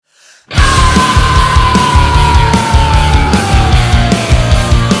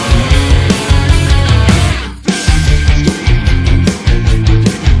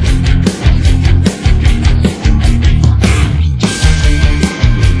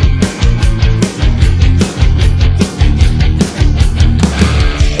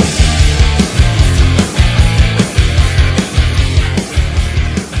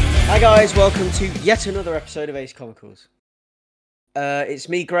guys, welcome to yet another episode of Ace Comicals. It's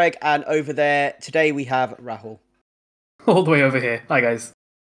me, Greg, and over there today we have Rahul. All the way over here. Hi, guys.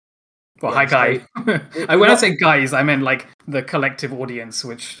 Well, Yeah, hi, so guy. When I say guys, I meant like the collective audience,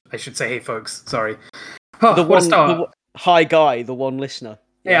 which I should say, hey, folks. Sorry. Oh, the what a one, start. hi guy, the one listener.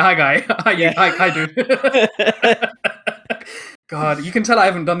 Yeah, hi, guy. Hi, Yeah. hi, dude. God, you can tell I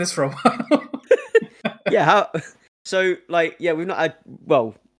haven't done this for a while. Yeah, so, like, yeah, we've not had,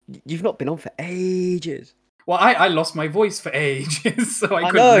 well, you've not been on for ages. Well, I lost my voice for ages, so I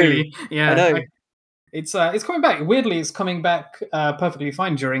couldn't know. really. Yeah, I know. It's coming back. Weirdly, it's coming back perfectly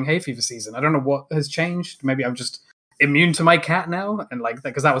fine during hay fever season. I don't know what has changed. Maybe I'm just immune to my cat now, and like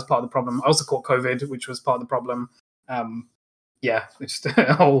because that was part of the problem. I also caught COVID, which was part of the problem. Yeah, it's just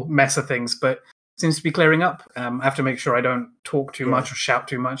a whole mess of things, but it seems to be clearing up. I have to make sure I don't talk too much or shout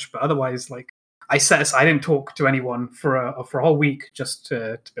too much, but otherwise, like I didn't talk to anyone for a whole week just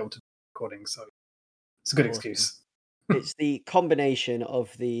to be able to do recording. So it's a good excuse. It's the combination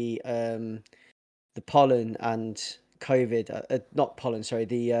of the pollen and COVID, not pollen, sorry,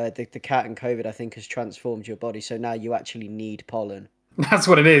 the cat and COVID, I think, has transformed your body. So now you actually need pollen. That's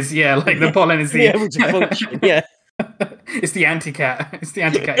what it is. Yeah, like the pollen is the able to function. Yeah, it's the anti-cat. It's the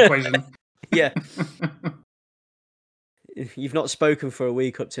anti-cat equation. Yeah. You've not spoken for a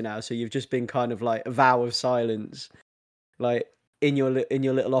week up to now, so you've just been kind of like a vow of silence, like in your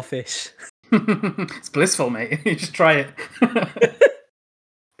little office. It's blissful, mate. You should try it.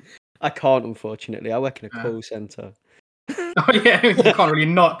 I can't, unfortunately. I work in a call centre. Oh yeah, you can't really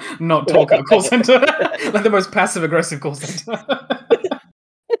not talk at a call centre. Like the most passive aggressive call centre.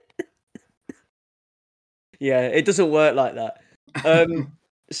 Yeah, it doesn't work like that.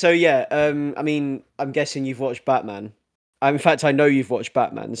 So yeah, I mean, I'm guessing you've watched Batman. In fact, I know you've watched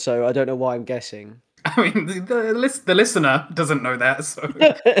Batman, so I don't know why I'm guessing. I mean, the listener doesn't know that. So,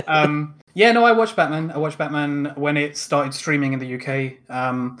 yeah, no, I watched Batman. I watched Batman when it started streaming in the UK.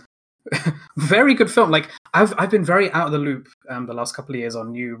 Very good film. Like I've been very out of the loop the last couple of years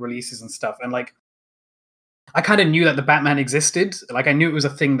on new releases and stuff, and like I kind of knew that the Batman existed. Like I knew it was a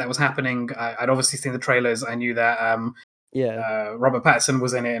thing that was happening. I'd obviously seen the trailers. I knew that Robert Pattinson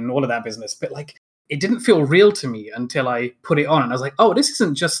was in it and all of that business. But like it didn't feel real to me until I put it on, and I was like, oh, this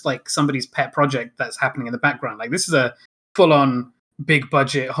isn't just like somebody's pet project that's happening in the background. Like this is a full-on big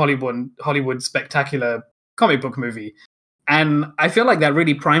budget Hollywood spectacular comic book movie. And I feel like that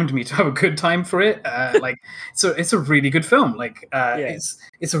really primed me to have a good time for it. Like, so it's a really good film. Like,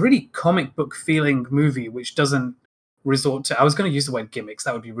 it's a really comic book feeling movie, which doesn't resort to. I was going to use the word gimmicks.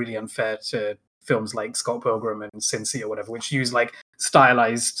 That would be really unfair to films like Scott Pilgrim and Sin City or whatever, which use like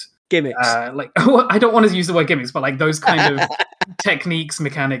stylized gimmicks. Like, I don't want to use the word gimmicks, but like those kind of techniques,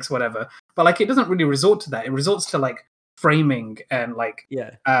 mechanics, whatever. But like, it doesn't really resort to that. It resorts to like framing and like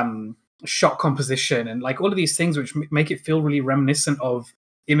shot composition and like all of these things which make it feel really reminiscent of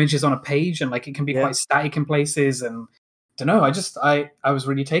images on a page, and like it can be quite static in places, and I don't know, I was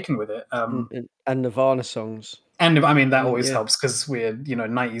really taken with it. And Nirvana songs, and I mean that always helps because we're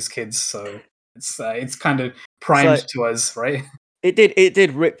 90s kids, so it's kind of primed to us, right? It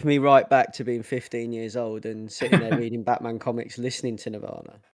did rip me right back to being 15 years old and sitting there reading Batman comics, listening to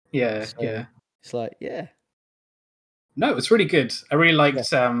Nirvana. It's like no, it's really good. I really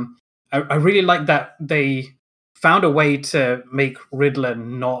liked I really like that they found a way to make Riddler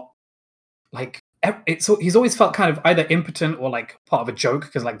not like he's always felt kind of either impotent or like part of a joke,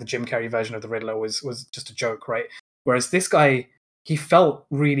 because like the Jim Carrey version of the Riddler was just a joke, right? Whereas this guy, he felt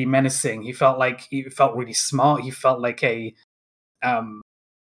really menacing. He felt really smart. He felt like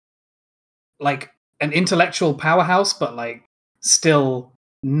like an intellectual powerhouse, but like still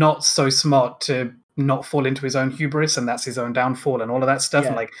not so smart to not fall into his own hubris, and that's his own downfall and all of that stuff.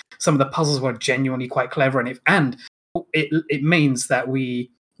 And like some of the puzzles were genuinely quite clever, and it means that we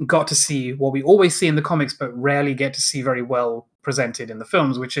got to see what we always see in the comics but rarely get to see very well presented in the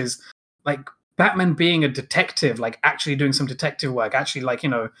films, which is like Batman being a detective, like actually doing some detective work, actually like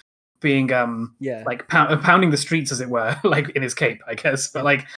being like pounding the streets, as it were, like in his cape, I guess, but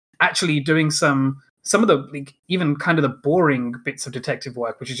like actually doing some of the like even kind of the boring bits of detective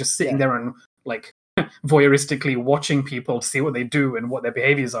work, which is just sitting there and like voyeuristically watching people to see what they do and what their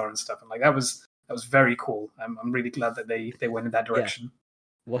behaviors are and stuff. And like that was very cool. I'm really glad that they went in that direction.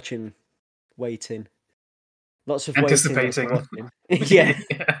 Watching, waiting, lots of anticipating. Yeah.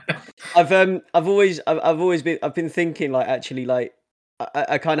 I've been thinking, like, actually, like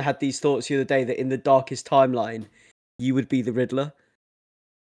I kind of had these thoughts the other day that in the darkest timeline you would be the Riddler.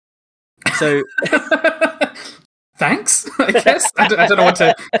 So thanks, I guess. I don't know what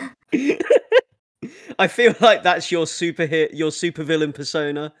to. I feel like that's your supervillain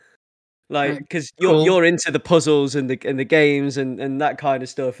persona. Like, because Cool. you're into the puzzles and the games and that kind of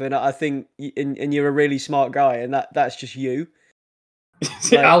stuff, and I think and you're a really smart guy, and that's just you.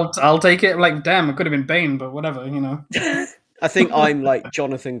 Like, I'll take it. Like, damn, it could have been Bane, but whatever, you know. I think I'm like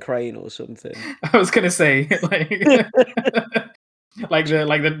Jonathan Crane or something. I was gonna say like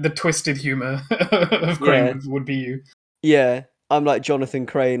the twisted humor of Crane Yeah. would be you. Yeah, I'm like Jonathan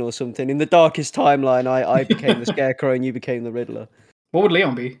Crane or something. In the darkest timeline, I became the Scarecrow and you became the Riddler. What would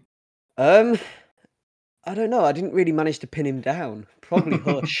Leon be? I don't know. I didn't really manage to pin him down. Probably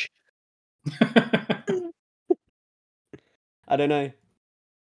Hush. I don't know.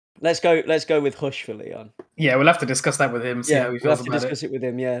 Let's go with Hush for Leon. Yeah, we'll have to discuss that with him. See Yeah, how he we'll feels have to about discuss it. it with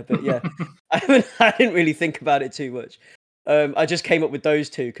him. Yeah, but yeah, I didn't really think about it too much. I just came up with those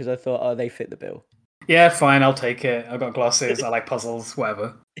two because I thought, oh, they fit the bill. Yeah, fine. I'll take it. I've got glasses. I like puzzles.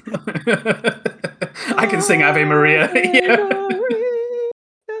 Whatever. I can sing Ave Maria. Yeah.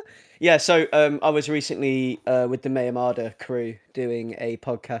 Yeah, so I was recently with the Mayamada crew doing a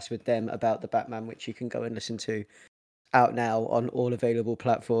podcast with them about the Batman, which you can go and listen to, out now on all available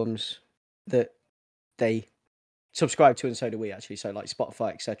platforms that they subscribe to, and so do we actually. So like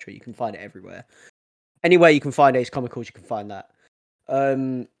Spotify, etc. You can find it everywhere. Anywhere you can find Ace Comicals, you can find that.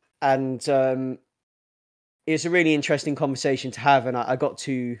 It's a really interesting conversation to have, and I got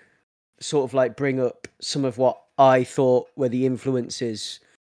to sort of like bring up some of what I thought were the influences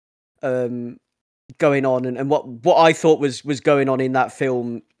going on, and what I thought was going on in that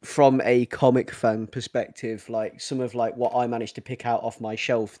film from a comic fan perspective, like some of like what I managed to pick out off my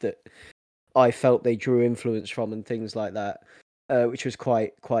shelf that I felt they drew influence from and things like that, which was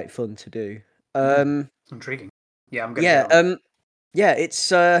quite fun to do. Intriguing. Yeah, I'm gonna Yeah, it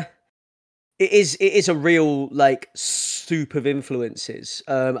is a real like soup of influences.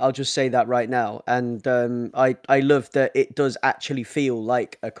 I'll just say that right now, and I love that it does actually feel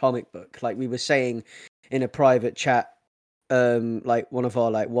like a comic book. Like we were saying in a private chat, like one of our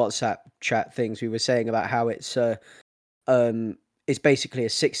like WhatsApp chat things, we were saying about how it's basically a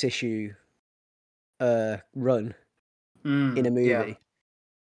 6-issue run in a movie, yeah.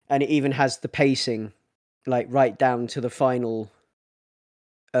 and it even has the pacing like right down to the final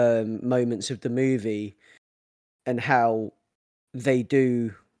moments of the movie, and how they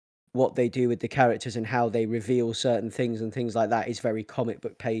do what they do with the characters and how they reveal certain things and things like that is very comic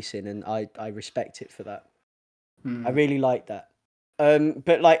book pacing, and I respect it for that. I really like that.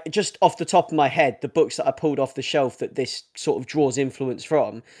 But like just off the top of my head, the books that I pulled off the shelf that this sort of draws influence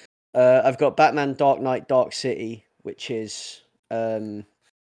from, I've got Batman Dark Knight Dark City, which is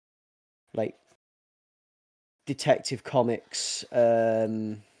like Detective Comics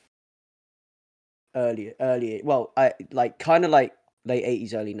earlier. Well, I like kind of like late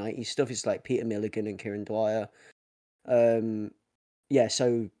 80s, early 90s stuff. It's like Peter Milligan and Kieran Dwyer. Yeah,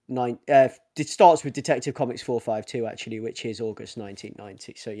 so it starts with Detective Comics 452 actually, which is August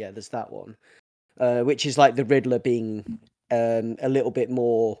 1990. So yeah, there's that one, which is like the Riddler being a little bit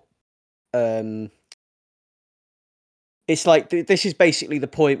more. It's like this is basically the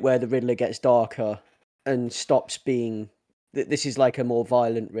point where the Riddler gets darker and stops being. This is like a more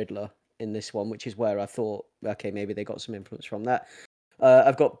violent Riddler in this one, which is where I thought, okay, maybe they got some influence from that.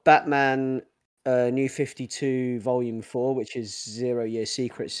 I've got Batman New 52 Volume 4, which is 0 Year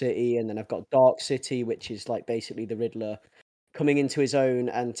Secret City, and then I've got Dark City, which is like basically the Riddler coming into his own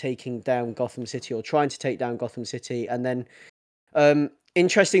and taking down Gotham City, or trying to take down Gotham City. And then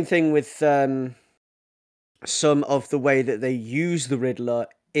interesting thing with some of the way that they use the Riddler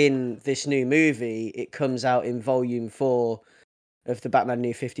in this new movie, it comes out in Volume 4 of the Batman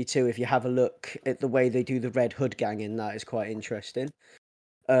New 52. If you have a look at the way they do the Red Hood gang in that, is quite interesting.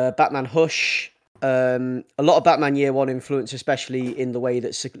 Batman Hush, a lot of Batman Year One influence, especially in the way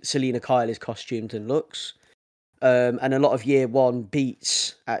that Selina Kyle is costumed and looks, and a lot of Year One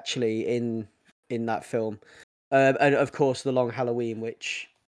beats actually in that film, and of course The Long Halloween. Which,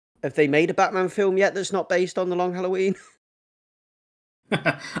 have they made a Batman film yet that's not based on The Long Halloween?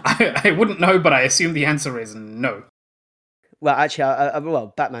 I wouldn't know, but I assume the answer is no. Well, actually,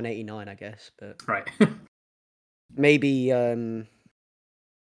 well, Batman 89, I guess, but right. Maybe.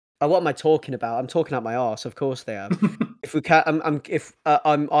 What am I talking about? I'm talking out my arse. Of course they have. If we can,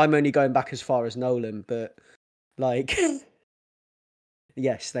 I'm only going back as far as Nolan, but like,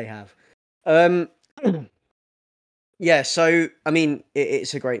 yes, they have. Yeah. So I mean,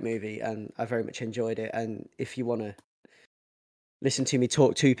 it's a great movie, and I very much enjoyed it. And if you want to listen to me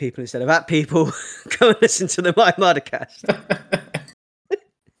talk to people instead of at people, go and listen to the My Mothercast.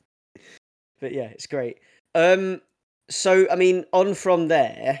 But yeah, it's great. So I mean, on from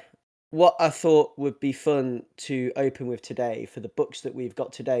there, what I thought would be fun to open with today for the books that we've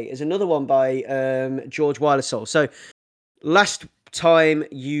got today is another one by George Wildersoul. So last time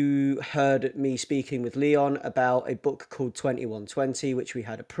you heard me speaking with Leon about a book called 2120, which we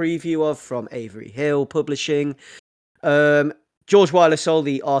had a preview of from Avery Hill Publishing. George Wildersoul,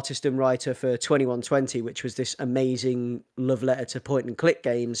 the artist and writer for 2120, which was this amazing love letter to point and click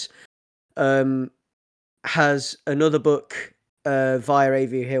games, has another book via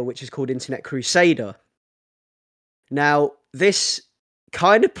Avery Hill, which is called Internet Crusader. Now, this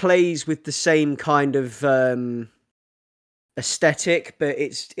kind of plays with the same kind of aesthetic, but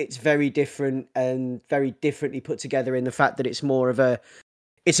it's very different and very differently put together in the fact that it's more of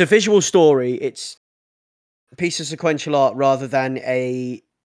it's a visual story. It's a piece of sequential art rather than a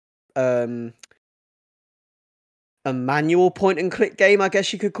manual point and click game, I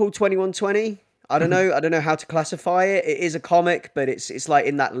guess you could call 2120. I don't know how to classify it. It is a comic, but it's like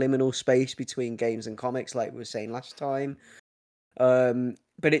in that liminal space between games and comics, like we were saying last time.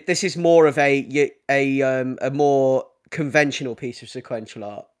 But this is more of a more conventional piece of sequential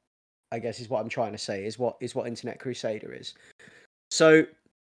art, I guess is what I'm trying to say, is what Internet Crusader is. So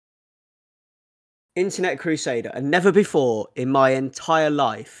Internet Crusader, and never before in my entire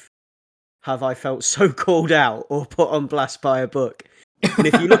life have I felt so called out or put on blast by a book. And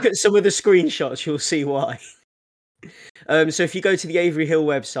if you look at some of the screenshots, you'll see why. So if you go to the Avery Hill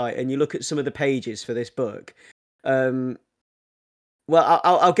website and you look at some of the pages for this book, well,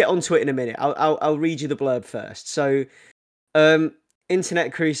 I'll get onto it in a minute. I'll read you the blurb first. So,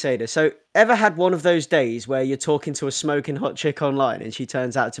 Internet Crusader. So, ever had one of those days where you're talking to a smoking hot chick online and she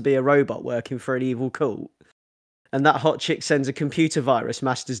turns out to be a robot working for an evil cult? And that hot chick sends a computer virus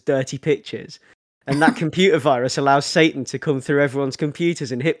masked as dirty pictures. And that computer virus allows Satan to come through everyone's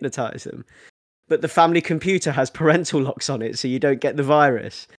computers and hypnotize them. But the family computer has parental locks on it, so you don't get the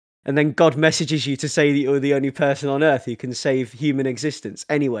virus. And then God messages you to say that you're the only person on Earth who can save human existence.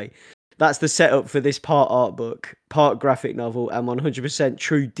 Anyway, that's the setup for this part art book, part graphic novel, and 100%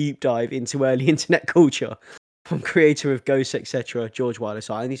 true deep dive into early internet culture from creator of Ghosts, etc., George Wilder.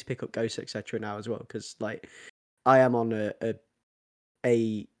 So I need to pick up Ghosts, etc. now as well, because like I am on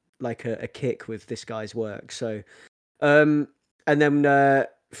a kick with this guy's work. So, and then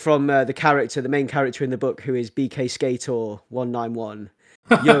from the main character in the book, who is BK Skator 191.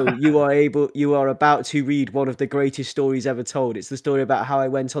 Yo, you are about to read one of the greatest stories ever told. It's the story about how I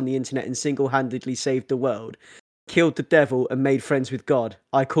went on the internet and single-handedly saved the world, killed the devil, and made friends with God.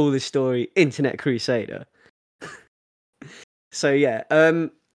 I call this story Internet Crusader. So yeah,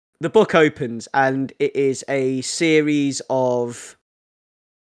 the book opens and it is a series of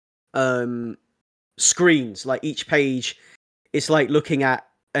screens. Like each page is like looking at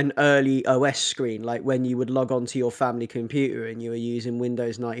an early OS screen, like when you would log onto your family computer and you were using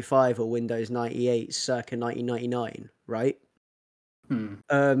Windows 95 or Windows 98 circa 1999, right?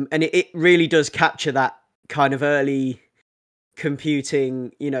 And it really does capture that kind of early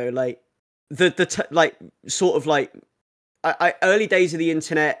computing, like early days of the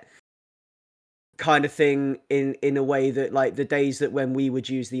internet kind of thing in a way that like the days that when we would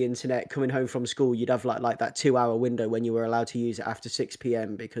use the internet coming home from school, you'd have like that 2-hour window when you were allowed to use it after 6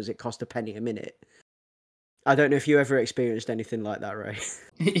 p.m. because it cost a penny a minute. I don't know if you ever experienced anything like that, Ray.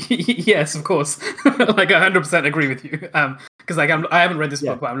 Yes, of course. Like 100% agree with you. Because like I haven't read this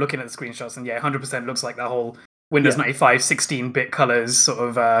book, but I'm looking at the screenshots, and 100% looks like the whole Windows 95 16-bit colors sort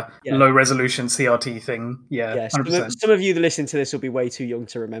of low resolution CRT thing. Yeah, 100%. Some of you that listen to this will be way too young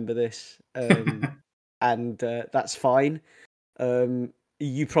to remember this, and that's fine.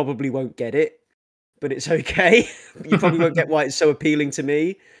 You probably won't get it, but it's okay. You probably won't get why it's so appealing to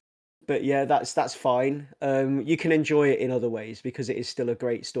me. But yeah, that's fine. You can enjoy it in other ways because it is still a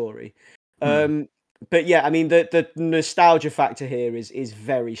great story. But yeah, I mean the nostalgia factor here is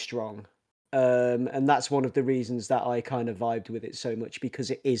very strong. And that's one of the reasons that I kind of vibed with it so much,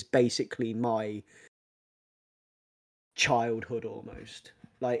 because it is basically my childhood almost.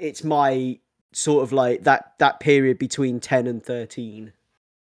 Like it's my sort of like that period between 10 and 13,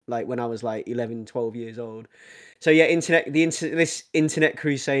 like when I was like 11, 12 years old. So yeah, this Internet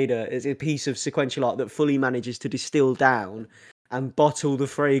Crusader is a piece of sequential art that fully manages to distill down and bottle the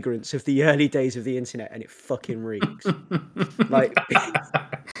fragrance of the early days of the internet, and it fucking reeks. Like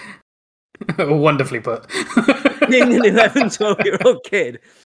wonderfully put. Being an 11, 12-year-old kid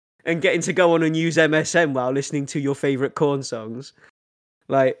and getting to go on and use MSN while listening to your favourite Korn songs,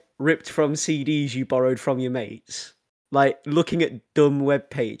 like ripped from CDs you borrowed from your mates, like looking at dumb web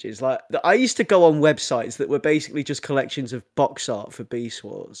pages. Like I used to go on websites that were basically just collections of box art for Beast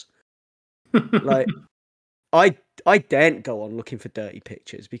Wars. Like I daren't go on looking for dirty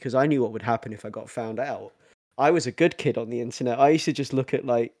pictures because I knew what would happen if I got found out. I was a good kid on the internet. I used to just look at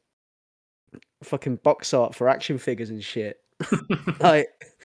like fucking box art for action figures and shit. Like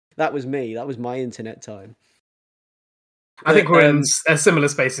that was me. That was my internet time. I think we're in similar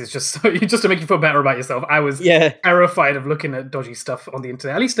spaces. Just to make you feel better about yourself, I was terrified of looking at dodgy stuff on the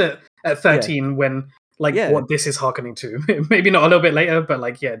internet. At least at 13, when what this is hearkening to. Maybe not a little bit later, but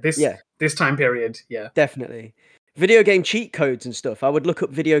this time period. Yeah, definitely. Video game cheat codes and stuff. I would look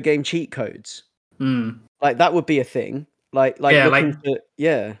up video game cheat codes. Like that would be a thing. Game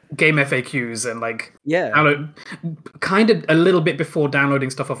FAQs and download, kind of a little bit before downloading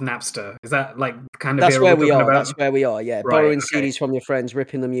stuff off Napster. Is that kind of that's where we are? About? That's where we are. Yeah, right, borrowing CDs from your friends,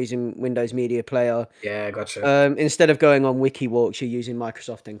 ripping them using Windows Media Player. Yeah, gotcha. Instead of going on WikiWalks, you're using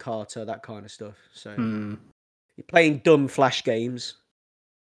Microsoft Encarta, that kind of stuff. So you're playing dumb Flash games.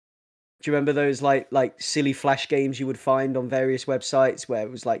 Do you remember those like silly Flash games you would find on various websites where it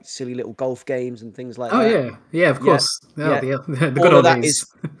was like silly little golf games and things like that? Oh yeah, of course. The good old days.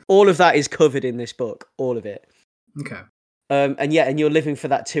 All of that is covered in this book. All of it. Okay. And you're living for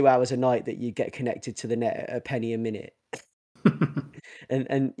that 2 hours a night that you get connected to the net at a penny a minute.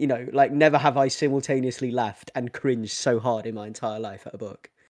 and never have I simultaneously laughed and cringed so hard in my entire life at a book.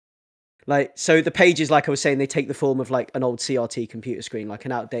 So the pages, like I was saying, they take the form of like an old CRT computer screen, like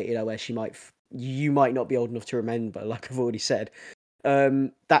an outdated OS you might not be old enough to remember, like I've already said.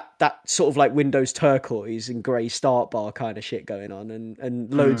 That sort of like Windows turquoise and grey start bar kind of shit going on,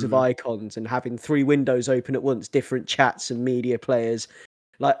 and loads of icons, and having 3 windows open at once, different chats and media players.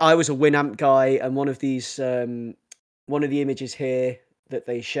 Like I was a Winamp guy, and one of the images here that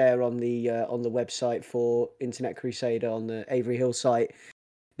they share on the website for Internet Crusader on the Avery Hill site.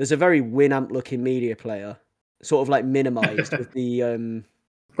 There's a very Winamp looking media player, sort of like minimized with the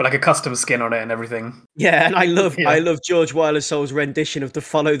with like a custom skin on it and everything. Yeah, and I love George Wylersoul's rendition of the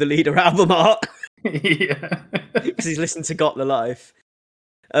Follow the Leader album art. Yeah, because he's listened to Got the Life.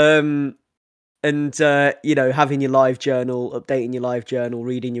 And having your live journal, updating your live journal,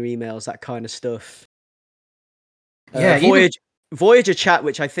 reading your emails, that kind of stuff. Yeah, Voyager chat,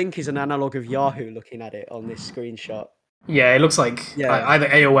 which I think is an analog of Yahoo, looking at it on this screenshot. Yeah, it looks like either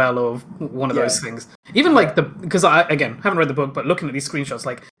AOL or one of those things. Even because I, again, haven't read the book, but looking at these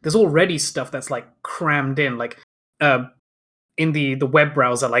screenshots, there's already stuff that's crammed in, in the web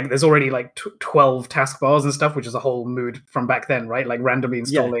browser, there's already 12 taskbars and stuff, which is a whole mood from back then, right? Randomly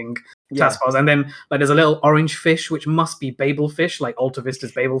installing taskbars. And then there's a little orange fish, which must be Babel fish, like Alta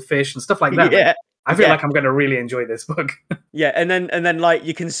Vista's Babel fish and stuff like that. Yeah. I feel like I'm going to really enjoy this book. Yeah, and then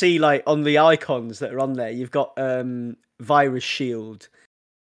you can see on the icons that are on there, you've got Virus Shield,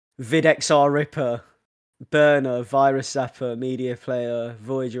 VidXR Ripper, Burner, Virus Zapper, Media Player,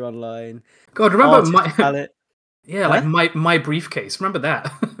 Voyager Online. God, remember my briefcase? Remember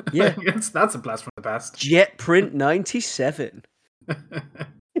that? Yeah, that's a blast from the past. JetPrint 97.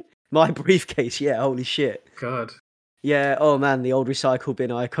 My briefcase. Yeah, holy shit. God. Yeah. Oh man, the old recycle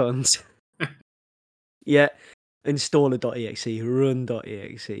bin icons. Yeah. Installer.exe,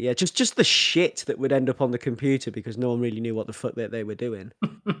 run.exe. Yeah, just the shit that would end up on the computer because no one really knew what the fuck that they were doing.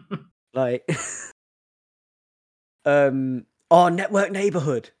 Network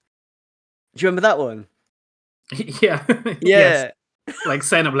Neighborhood. Do you remember that one? Yeah. Yeah. Yes.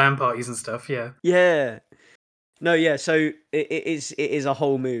 Setting up LAN parties and stuff, yeah. Yeah. No, yeah, so it is a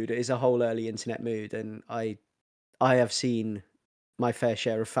whole mood. It is a whole early internet mood, and I have seen my fair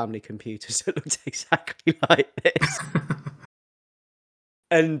share of family computers that looked exactly like this.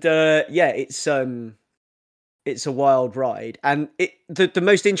 And it's a wild ride. And the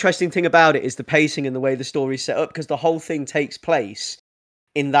most interesting thing about it is the pacing and the way the story's set up, because the whole thing takes place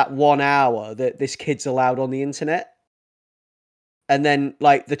in that 1 hour that this kid's allowed on the internet. And then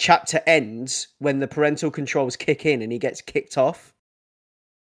the chapter ends when the parental controls kick in and he gets kicked off.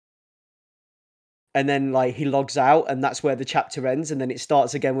 And then he logs out, and that's where the chapter ends, and then it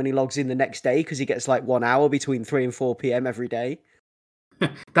starts again when he logs in the next day, because he gets 1 hour between 3 and 4 p.m. every day.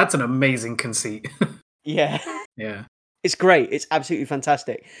 That's an amazing conceit. Yeah. Yeah. It's great. It's absolutely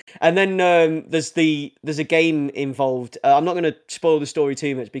fantastic. And then there's a game involved. I'm not going to spoil the story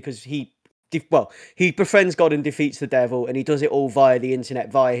too much, because he befriends God and defeats the devil, and he does it all via the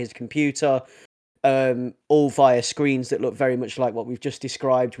internet, via his computer. All via screens that look very much like what we've just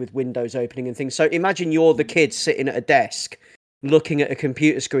described, with windows opening and things. So imagine you're the kid sitting at a desk looking at a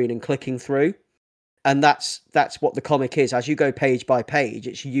computer screen and clicking through. And that's what the comic is. As you go page by page,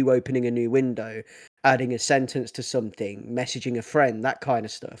 it's you opening a new window, adding a sentence to something, messaging a friend, that kind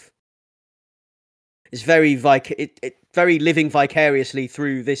of stuff. It's very very living vicariously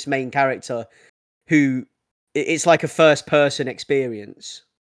through this main character, who it's like a first person experience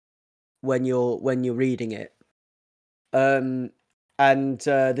when you're reading it. And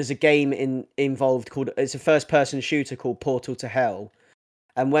there's a game involved called, it's a first person shooter called Portal to Hell.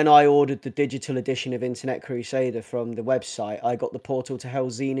 And when I ordered the digital edition of Internet Crusader from the website, I got the Portal to Hell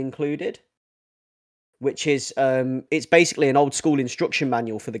zine included, which is it's basically an old school instruction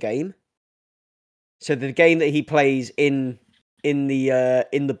manual for the game. So the game that he plays in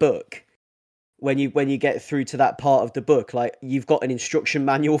the book, when you get through to that part of the book, like, you've got an instruction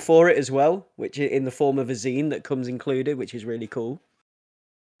manual for it as well, which is in the form of a zine that comes included, which is really cool.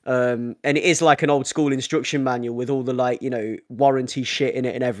 And it is like an old school instruction manual with all the, like, warranty shit in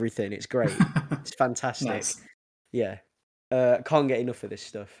it and everything. It's great. It's fantastic. Nice. Yeah. Can't get enough of this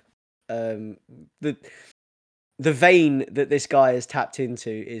stuff. The vein that this guy has tapped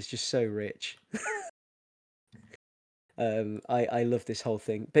into is just so rich. I love this whole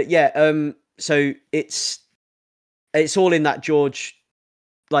thing. But yeah, so it's all in that George,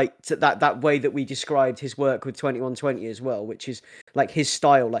 like, that way that we described his work with 2120 as well, which is like his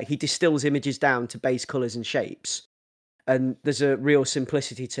style. Like, he distills images down to base colors and shapes, and there's a real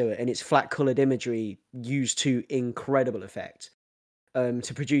simplicity to it, and it's flat colored imagery used to incredible effect,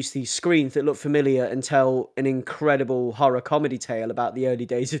 to produce these screens that look familiar and tell an incredible horror comedy tale about the early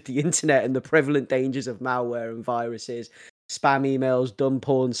days of the internet and the prevalent dangers of malware and viruses, spam emails, dumb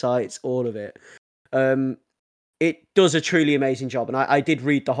porn sites, all of it. It does a truly amazing job, and I did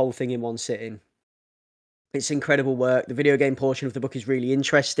read the whole thing in one sitting. It's incredible work. The video game portion of the book is really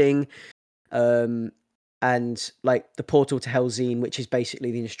interesting. And like the Portal to Hell zine, which is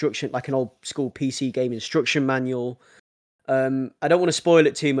basically the instruction, like an old school PC game instruction manual. I don't want to spoil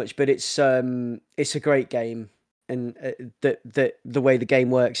it too much, but it's a great game, and the way the game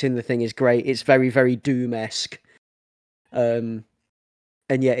works in the thing is great. It's very, very Doom-esque. And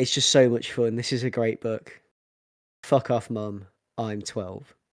yeah, it's just so much fun. This is a great book. Fuck off, Mum. I'm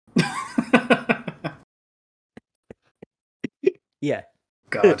 12. Yeah.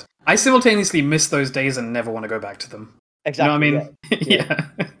 God. I simultaneously miss those days and never want to go back to them. Exactly. You know what I mean? Yeah.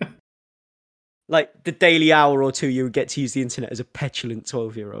 Like, the daily hour or two you would get to use the internet as a petulant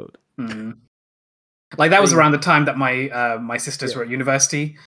 12-year-old. Mm. Like, that was around the time that my sisters were at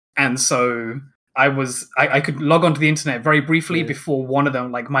university, and so I could log onto the internet very briefly before one of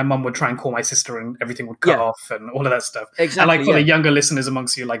them, like, my mum would try and call my sister and everything would cut off and all of that stuff. Exactly. And like, for the younger listeners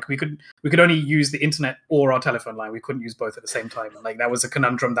amongst you, like, we could only use the internet or our telephone line. We couldn't use both at the same time. Like, that was a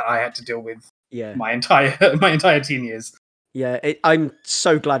conundrum that I had to deal with my entire teen years. Yeah, I'm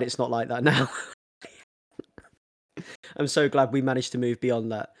so glad it's not like that now. I'm so glad we managed to move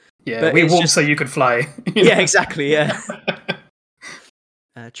beyond that. Yeah, but we walked so you could fly. Yeah, exactly, yeah.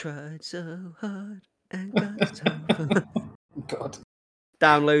 I tried so hard and got so far. God.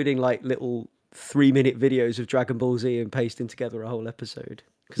 Downloading like little 3-minute videos of Dragon Ball Z and pasting together a whole episode,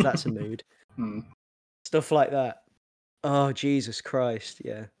 because that's a mood. Stuff like that. Oh, Jesus Christ,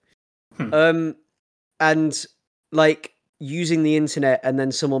 yeah. And like using the internet and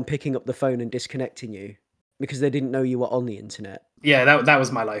then someone picking up the phone and disconnecting you because they didn't know you were on the internet. Yeah, that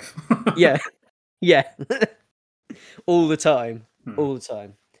was my life. Yeah. All the time.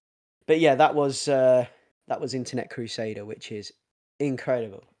 But yeah, that was Internet Crusader, which is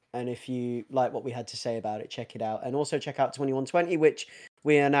incredible. And if you like what we had to say about it, check it out. And also check out 2120, which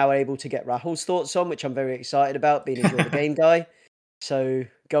we are now able to get Rahul's thoughts on, which I'm very excited about, being a Enjoy the Game guy. So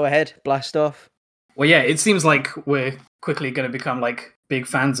go ahead, blast off. Well, yeah, it seems like we're quickly going to become like big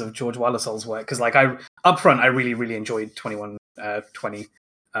fans of George Wallace's work, because like up front I really, really enjoyed 2120.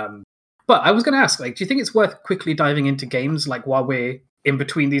 But I was going to ask, like, do you think it's worth quickly diving into games like while we're in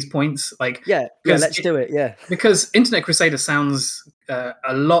between these points? Like, yeah, let's do it. Yeah, because Internet Crusader sounds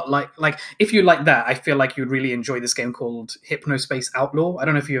a lot like if you like that, I feel like you'd really enjoy this game called Hypnospace Outlaw. I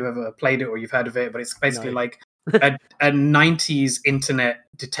don't know if you've ever played it or you've heard of it, but it's basically like a 90s internet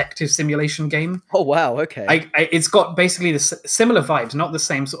detective simulation game. Oh wow, okay. It's got basically the similar vibes, not the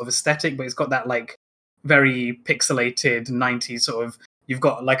same sort of aesthetic, but it's got that like very pixelated 90s sort of. You've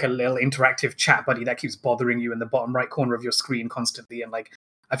got like a little interactive chat buddy that keeps bothering you in the bottom right corner of your screen constantly, and like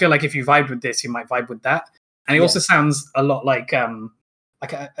I feel like if you vibed with this, you might vibe with that. And it also sounds a lot like a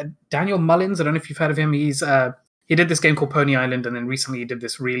Daniel Mullins. I don't know if you've heard of him. He did this game called Pony Island, and then recently he did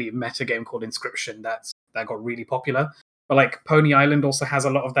this really meta game called Inscription that got really popular. But like Pony Island also has a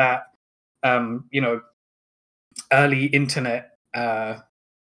lot of that, early internet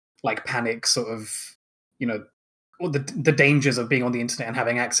like panic sort of, all the dangers of being on the internet and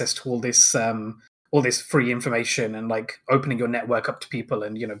having access to all this free information and like opening your network up to people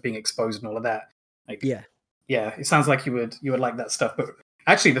and being exposed and all of that. Like, yeah, it sounds like you would like that stuff. But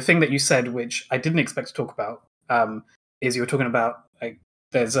Actually, the thing that you said, which I didn't expect to talk about, is you were talking about like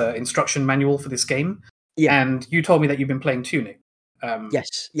there's an instruction manual for this game, Yeah. and you told me that you've been playing Tunic.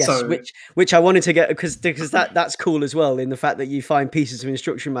 Yes. So Which I wanted to get because that's cool as well in the fact that you find pieces of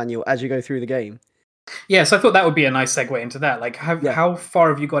instruction manual as you go through the game. yeah, so I thought that would be a nice segue into that. Like, Yeah. how far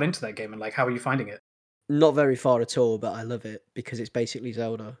have you got into that game, and like, how are you finding it? Not very far at all, but I love it because it's basically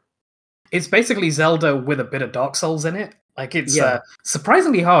Zelda. It's basically Zelda with a bit of Dark Souls in it. Like, it's Yeah.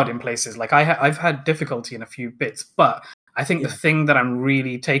 surprisingly hard in places. Like, I've had difficulty in a few bits, but I think the Yeah. thing that I'm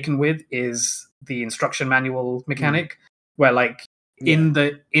really taken with is the instruction manual mechanic, where like Yeah.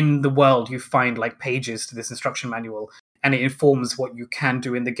 in the world you find like pages to this instruction manual, and it informs what you can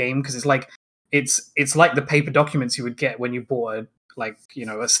do in the game, because it's like the paper documents you would get when you bought a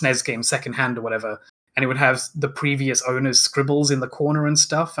SNES game secondhand or whatever, and it would have the previous owner's scribbles in the corner and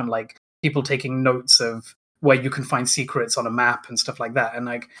stuff, and like people taking notes of where you can find secrets on a map and stuff like that. And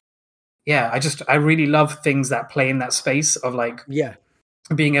like, yeah, I really love things that play in that space of like Yeah.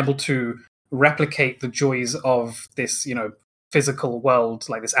 being able to replicate the joys of this, physical world,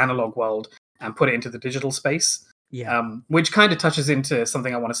 like this analog world, and put it into the digital space. Yeah. Which kind of touches into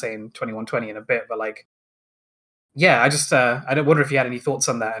something I want to say in 2120 in a bit, but like, yeah, I just I don't wonder if you had any thoughts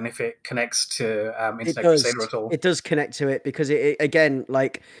on that and if it connects to It Internet does. Crusader at all. It does connect to it because it again,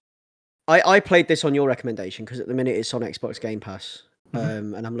 like I played this on your recommendation because at the minute it's on Xbox Game Pass,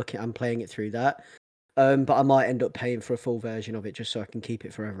 and I'm playing it through that. But I might end up paying for a full version of it just so I can keep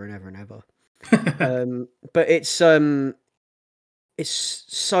it forever and ever and ever. But it's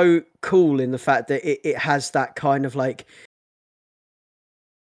so cool in the fact that it has that kind of like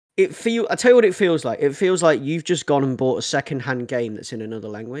I tell you what it feels like. It feels like you've just gone and bought a second-hand game that's in another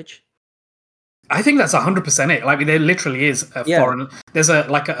language. I think that's 100% it. Like, there literally is a foreign. There's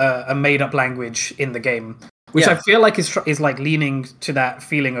a made up language in the game, which I feel like is like leaning to that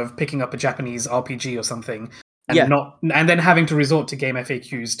feeling of picking up a Japanese RPG or something, and then having to resort to game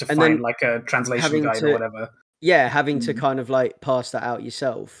FAQs to find like a translation guide or whatever. Yeah, having to kind of like pass that out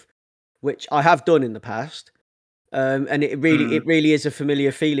yourself, which I have done in the past. And it really is a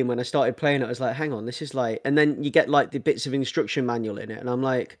familiar feeling. When I started playing it, I was like, hang on, this is like, and then you get like the bits of instruction manual in it, and I'm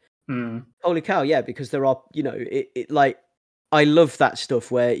like, holy cow, yeah, because there are, it like, I love that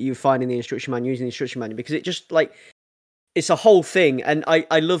stuff where you find in the instruction manual, using the instruction manual, because it just like, it's a whole thing. And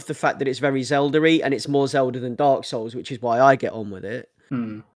I love the fact that it's very Zelda-y and it's more Zelda than Dark Souls, which is why I get on with it.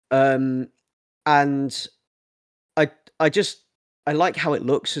 And I like how it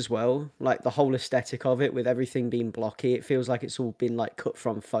looks as well, like the whole aesthetic of it with everything being blocky. It feels like it's all been like cut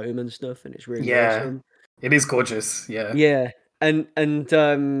from foam and stuff, and it's really awesome. It is gorgeous. Yeah, and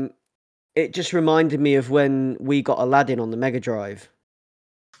it just reminded me of when we got Aladdin on the Mega Drive.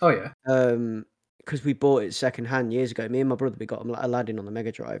 Oh yeah. Because we bought it secondhand years ago. Me and my brother, we got Aladdin on the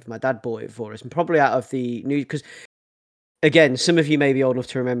Mega Drive. My dad bought it for us, and probably out of the news, because again, some of you may be old enough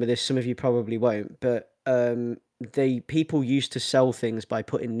to remember this, some of you probably won't, but people used to sell things by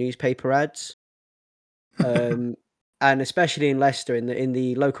putting newspaper ads, and especially in Leicester, in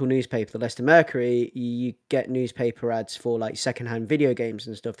the local newspaper, the Leicester Mercury, you get newspaper ads for like secondhand video games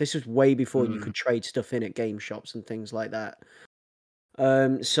and stuff. This was way before you could trade stuff in at game shops and things like that.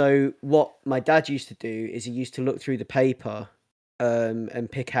 So what my dad used to do is he used to look through the paper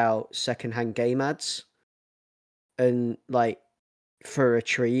and pick out secondhand game ads, and like, for a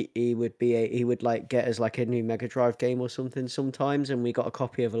treat, he would like get us like a new Mega Drive game or something sometimes, and we got a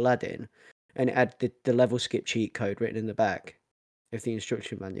copy of Aladdin, and it had the level skip cheat code written in the back of the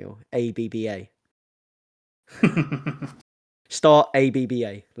instruction manual, ABBA. Start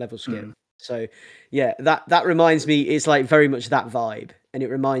ABBA, level skip. So yeah, that reminds me, it's like very much that vibe, and it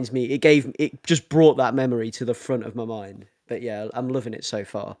reminds me, it just brought that memory to the front of my mind. But yeah, I'm loving it so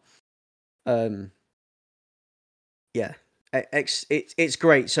far. Yeah. It's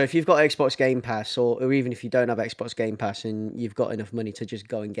great. So if you've got Xbox Game Pass, or even if you don't have Xbox Game Pass and you've got enough money to just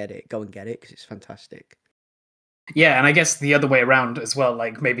go and get it because it's fantastic. Yeah, and I guess the other way around as well,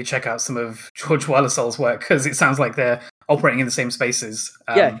 like maybe check out some of George Wallasol's work, because it sounds like they're operating in the same spaces.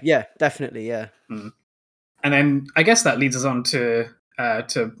 Yeah, definitely, yeah. And then I guess that leads us on to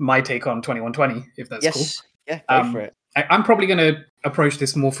my take on 2120, if that's cool. Yeah, go for it. I'm probably going to approach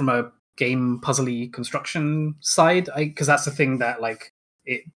this more from a game puzzly construction side, because that's the thing that like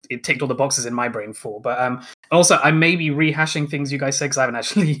it ticked all the boxes in my brain for. But also I may be rehashing things you guys said, because I haven't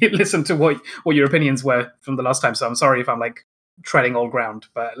actually listened to what your opinions were from the last time, so I'm sorry if I'm like treading old ground.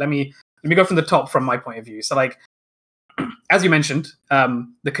 But let me go from the top, from my point of view. So like, as you mentioned,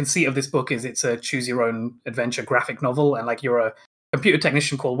 the conceit of this book is it's a choose your own adventure graphic novel, and like, you're a computer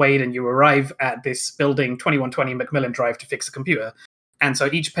technician called Wade, and you arrive at this building 2120 Macmillan Drive to fix a computer. And so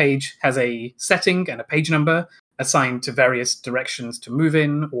each page has a setting and a page number assigned to various directions to move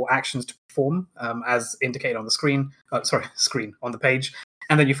in or actions to perform, as indicated on the screen. Screen on the page.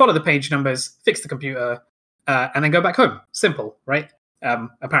 And then you follow the page numbers, fix the computer, and then go back home. Simple, right?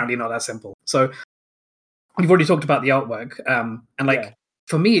 Apparently not that simple. So you've already talked about the artwork, and like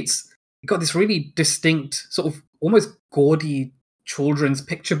for me, it's got this really distinct, sort of almost gaudy children's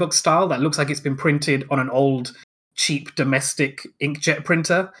picture book style that looks like it's been printed on an old, cheap domestic inkjet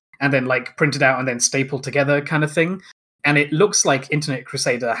printer and then like printed out and then stapled together kind of thing. And it looks like Internet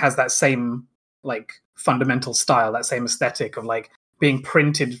Crusader has that same like fundamental style, that same aesthetic of like being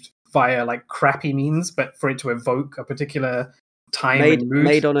printed via like crappy means, but for it to evoke a particular time and mood.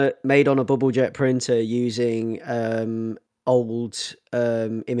 Made on a bubble jet printer using old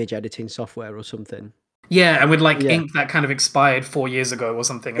image editing software or something. Yeah, and with like ink that kind of expired 4 years ago or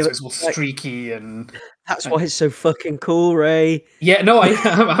something, and so it's all streaky and. That's why it's so fucking cool, Ray. Yeah, no,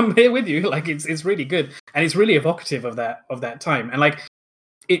 I'm here with you. Like it's really good, and it's really evocative of that time, and like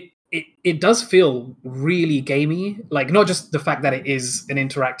it does feel really gamey. Like not just the fact that it is an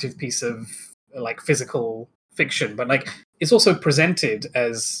interactive piece of like physical fiction, but like it's also presented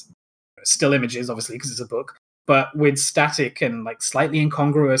as still images, obviously because it's a book, but with static and like slightly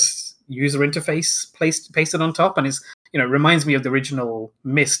incongruous user interface pasted on top, and it's reminds me of the original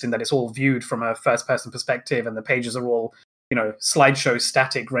Myst in that it's all viewed from a first person perspective, and the pages are all slideshow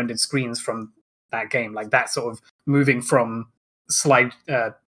static rendered screens from that game, like that sort of moving from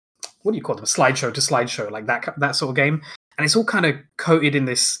what do you call them, slideshow to slideshow, like that sort of game, and it's all kind of coated in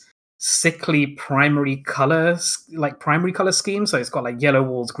this sickly primary color scheme. So it's got like yellow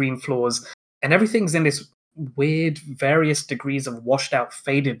walls, green floors, and everything's in this weird various degrees of washed out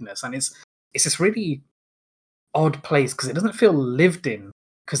fadedness, and it's this really odd place because it doesn't feel lived in,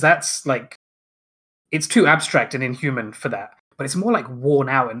 because that's like it's too abstract and inhuman for that, but it's more like worn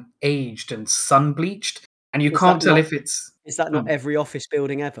out and aged and sun bleached, and you can't tell if it's is that not every office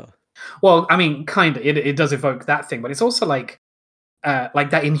building ever. Well, I mean, kind of it does evoke that thing, but it's also like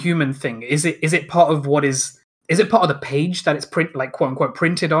that inhuman thing. Is it part of what is it part of the page that it's quote unquote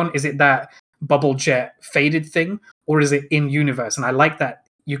printed on? Is it that bubble jet faded thing, or is it in universe? And I like that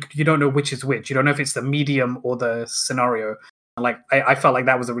you don't know which is which. You don't know if it's the medium or the scenario. And like I felt like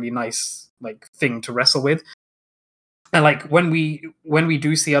that was a really nice like thing to wrestle with. And like when we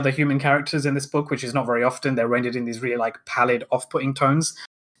do see other human characters in this book, which is not very often, they're rendered in these really like pallid, off-putting tones.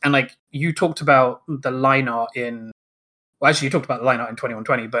 And like you talked about the line art in, well, actually you talked about the line art in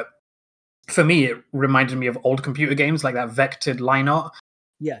 2120, but for me it reminded me of old computer games, like that vectored line art.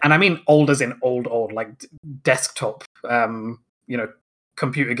 Yeah. And I mean old as in old, like desktop,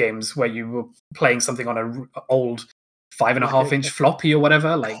 computer games where you were playing something on an old 5.5-inch floppy or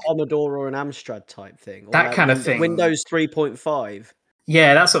whatever, like Commodore or an Amstrad type thing, or that like kind of thing. Windows 3.5.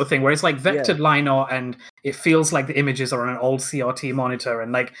 Yeah, that sort of thing, where it's like vectored line art, and it feels like the images are on an old CRT monitor,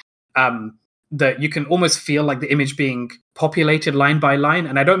 and like that you can almost feel like the image being populated line by line.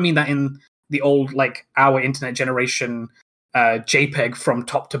 And I don't mean that in the old like our internet generation JPEG from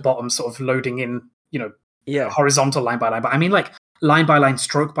top to bottom sort of loading in, horizontal line by line, but I mean like line by line,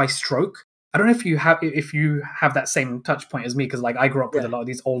 stroke by stroke. I don't know if you have that same touch point as me, because like I grew up with a lot of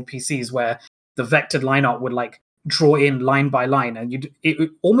these old PCs where the vectored line art would like draw in line by line, and it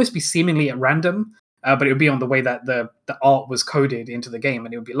would almost be seemingly at random, but it would be on the way that the art was coded into the game,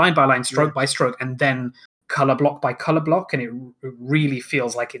 and it would be line by line, stroke by stroke, and then color block by color block, and it really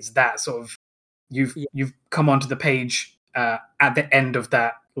feels like it's that sort of you've come onto the page at the end of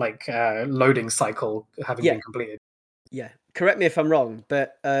that like loading cycle having been completed. Yeah, correct me if I'm wrong,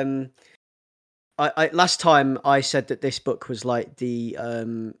 but I last time I said that this book was like the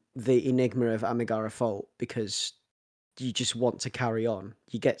Enigma of Amigara Fault, because you just want to carry on.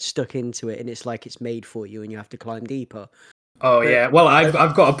 You get stuck into it, and it's like it's made for you, and you have to climb deeper. Oh, yeah. Well,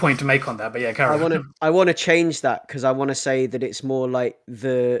 I've got a point to make on that, but yeah, carry on. I want to change that, because I want to say that it's more like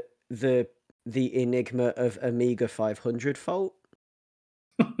the Enigma of Amiga 500 Fault.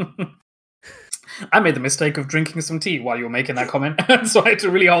 I made the mistake of drinking some tea while you were making that comment, so I had to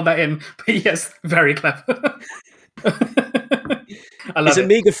really hold that in. But yes, very clever. I love it.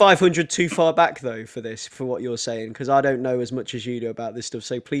 Amiga 500 too far back though for what you're saying? Because I don't know as much as you do about this stuff,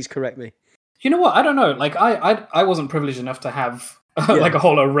 so please correct me. You know what? I don't know. Like I wasn't privileged enough to have like a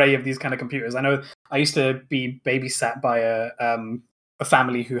whole array of these kind of computers. I know I used to be babysat by a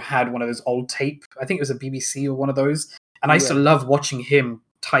family who had one of those old tape. I think it was a BBC or one of those, and I used to love watching him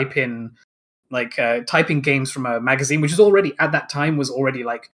typing games from a magazine, which is already at that time was already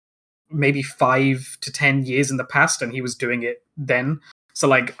like maybe 5 to 10 years in the past, and he was doing it then. So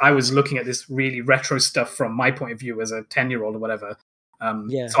like I was looking at this really retro stuff from my point of view as a 10-year-old or whatever,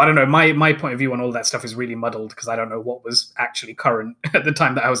 Yeah. So I don't know. My point of view on all that stuff is really muddled because I don't know what was actually current at the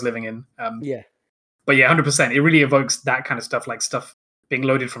time that I was living in. Yeah. But yeah, 100%. It really evokes that kind of stuff, like stuff being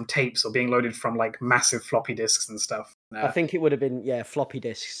loaded from tapes or being loaded from like massive floppy disks and stuff. I think it would have been floppy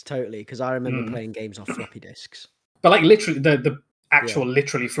disks totally, because I remember playing games off floppy disks. But like literally the actual Yeah.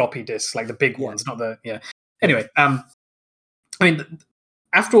 literally floppy disks, like the big Yeah. ones, not the Anyway, I mean,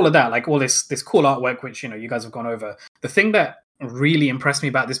 after all of that, like all this cool artwork, which you guys have gone over, the thing that really impressed me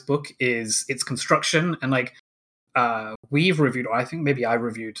about this book is its construction. And like we've reviewed, or I think maybe I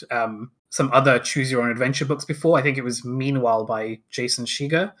reviewed some other choose your own adventure books before. I think it was Meanwhile by Jason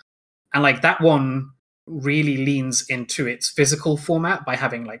Shiga, and like that one really leans into its physical format by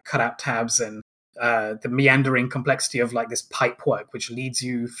having like cutout tabs and the meandering complexity of like this pipe work, which leads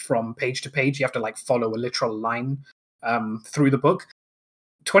you from page to page. You have to like follow a literal line through the book.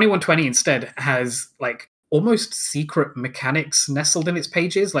 2120 instead has like almost secret mechanics nestled in its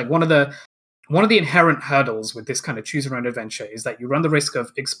pages. Like one of the inherent hurdles with this kind of choose your own adventure is that you run the risk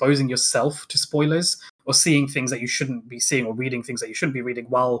of exposing yourself to spoilers or seeing things that you shouldn't be seeing or reading things that you shouldn't be reading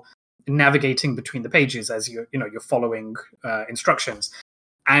while navigating between the pages as you're following instructions.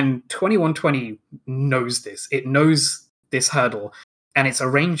 And 2120 knows this. It knows this hurdle, and it's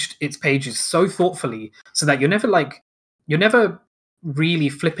arranged its pages so thoughtfully so that you're never really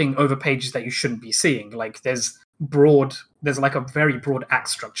flipping over pages that you shouldn't be seeing. Like there's like a very broad act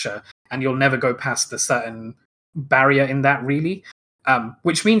structure, and you'll never go past the certain barrier in that, really.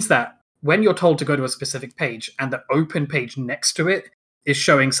 Which means that when you're told to go to a specific page and the open page next to it is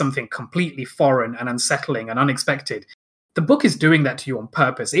showing something completely foreign and unsettling and unexpected, the book is doing that to you on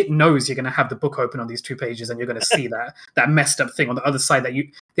purpose. It knows you're going to have the book open on these two pages and you're going to see that messed up thing on the other side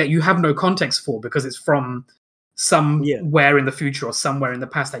that you have no context for because it's from somewhere in the future or somewhere in the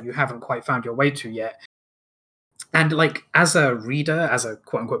past that you haven't quite found your way to yet. And like as a reader, as a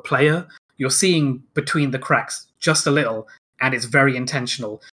quote unquote player, you're seeing between the cracks just a little, and it's very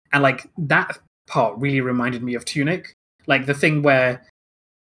intentional. And like that part really reminded me of Tunic, like the thing where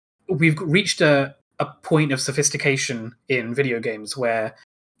we've reached a point of sophistication in video games where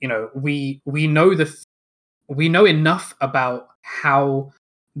we know enough about how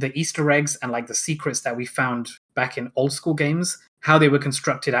the Easter eggs and like the secrets that we found back in old school games, how they were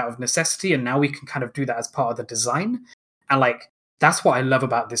constructed out of necessity, and now we can kind of do that as part of the design. And like that's what I love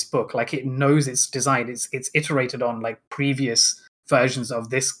about this book. Like it knows its design, it's iterated on like previous versions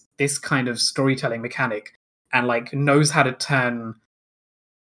of this kind of storytelling mechanic, and like knows how to turn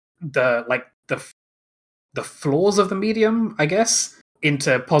the flaws of the medium, I guess,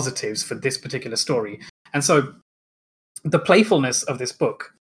 into positives for this particular story. And so the playfulness of this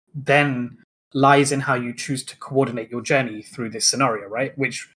book then lies in how you choose to coordinate your journey through this scenario, right?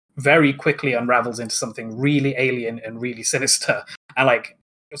 Which very quickly unravels into something really alien and really sinister. And like,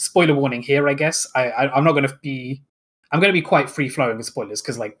 spoiler warning here, I guess. I'm going to be quite free flowing with spoilers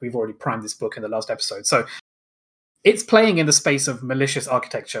because like we've already primed this book in the last episode. So it's playing in the space of malicious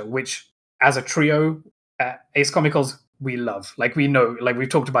architecture, which as a trio, Ace Comicals, we love. Like we know, like we've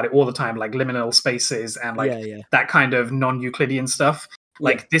talked about it all the time, like liminal spaces and like that kind of non-Euclidean stuff.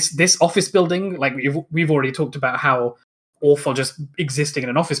 Like this office building, like we've already talked about how awful just existing in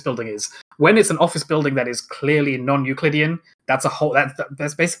an office building is. When it's an office building that is clearly non-Euclidean,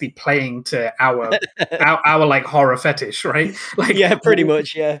 that's basically playing to our like horror fetish, right? Like pretty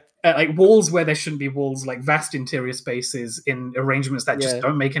much, like walls where there shouldn't be walls, like vast interior spaces in arrangements that just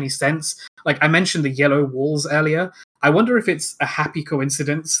don't make any sense. Like I mentioned the yellow walls earlier. I wonder if it's a happy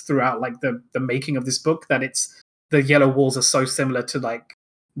coincidence throughout like the making of this book that the yellow walls are so similar to like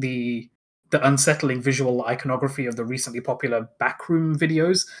the unsettling visual iconography of the recently popular Backroom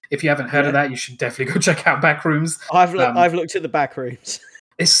videos. If you haven't heard of that, you should definitely go check out Backrooms. I've looked at the Backrooms.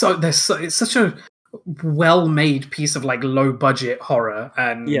 It's such a well-made piece of like low-budget horror,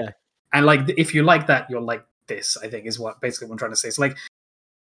 and like if you like that, you'll like this. I think is what I'm trying to say. So like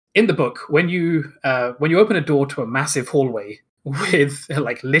in the book, when you open a door to a massive hallway with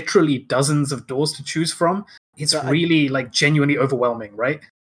like literally dozens of doors to choose from, it's really like genuinely overwhelming, right?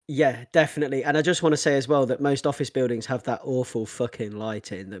 Yeah, definitely. And I just want to say as well that most office buildings have that awful fucking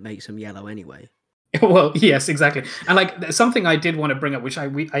lighting that makes them yellow anyway. Well, yes, exactly. And like something I did want to bring up, which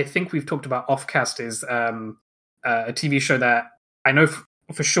I think we've talked about offcast, is a TV show that I know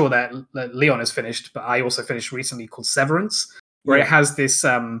for sure that Leon has finished, but I also finished recently, called Severance, where it has this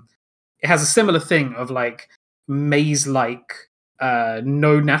it has a similar thing of like maze-like,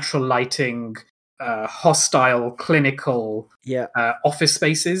 no natural lighting, hostile, clinical office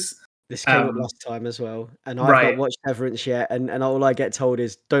spaces. This came up last time as well, and I've not Right. watched Severance yet, and all I get told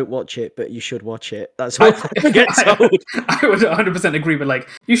is, "Don't watch it, but you should watch it." That's all I, I get told. I would 100% agree with, like,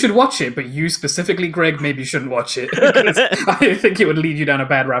 you should watch it, but you specifically, Greg, maybe you shouldn't watch it, because I think it would lead you down a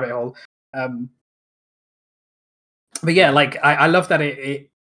bad rabbit hole. But yeah, like, I love that it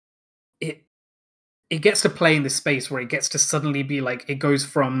gets to play in this space where it gets to suddenly be like, it goes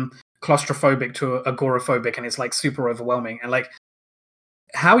from claustrophobic to agoraphobic, and it's like super overwhelming. And like,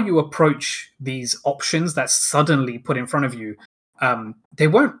 how you approach these options that's suddenly put in front of you, they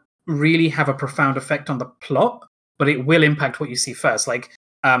won't really have a profound effect on the plot, but it will impact what you see first. Like,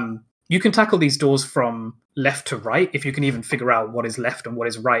 you can tackle these doors from left to right, if you can even figure out what is left and what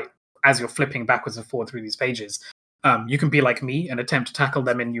is right as you're flipping backwards and forward through these pages. You can be like me and attempt to tackle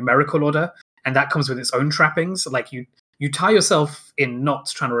them in numerical order, and that comes with its own trappings. Like, you tie yourself in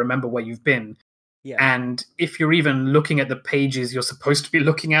knots trying to remember where you've been. Yeah. And if you're even looking at the pages you're supposed to be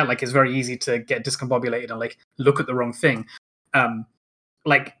looking at, like, it's very easy to get discombobulated and like look at the wrong thing.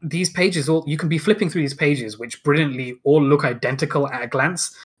 Like, these pages, all you can be flipping through these pages, which brilliantly all look identical at a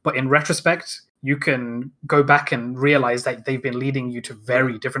glance, but in retrospect, you can go back and realize that they've been leading you to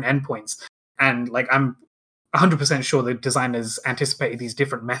very different endpoints. And like, I'm 100% sure the designers anticipated these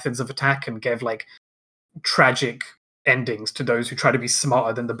different methods of attack and gave like tragic endings to those who try to be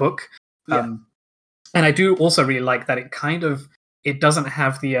smarter than the book. Yeah. And I do also really like that it doesn't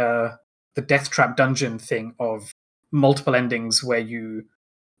have the death trap dungeon thing of multiple endings where you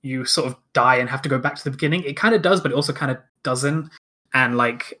sort of die and have to go back to the beginning. It kind of does, but it also kind of doesn't. And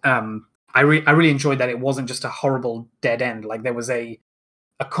like, I really enjoyed that it wasn't just a horrible dead end. Like, there was a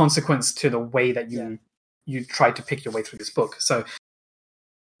consequence to the way that you tried to pick your way through this book. So,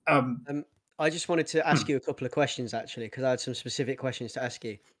 I just wanted to ask you a couple of questions, actually, because I had some specific questions to ask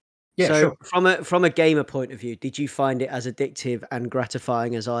you. yeah, So, sure. from a gamer point of view, did you find it as addictive and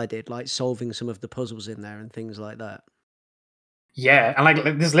gratifying as I did, like solving some of the puzzles in there and things like that? Yeah, and like,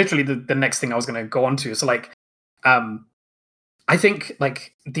 this is literally the next thing I was going to go on to. So like, I think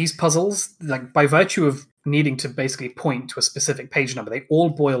like these puzzles, like by virtue of needing to basically point to a specific page number, they all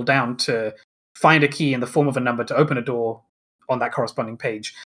boil down to find a key in the form of a number to open a door on that corresponding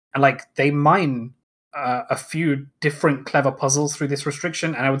page. And like, they mine a few different clever puzzles through this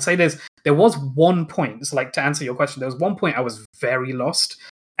restriction. And I would say there was one point, so like, to answer your question, there was one point I was very lost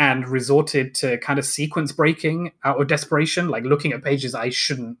and resorted to kind of sequence breaking out of desperation, like looking at pages I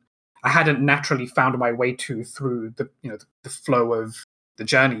hadn't naturally found my way to through the flow of the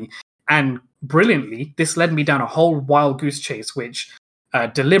journey. And brilliantly, this led me down a whole wild goose chase, which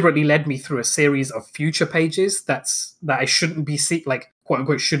deliberately led me through a series of future pages that I shouldn't be like, quote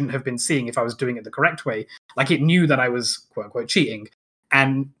unquote, shouldn't have been seeing if I was doing it the correct way. Like, it knew that I was, quote unquote, cheating,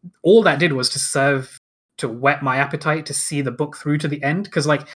 and all that did was to serve to whet my appetite to see the book through to the end. Because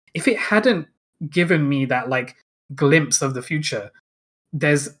like, if it hadn't given me that like glimpse of the future,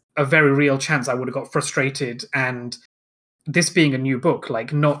 there's a very real chance I would have got frustrated. And this being a new book,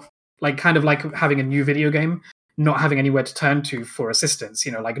 like, not like, kind of like having a new video game, not having anywhere to turn to for assistance,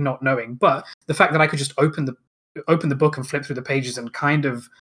 like not knowing. But the fact that I could just open the book and flip through the pages and kind of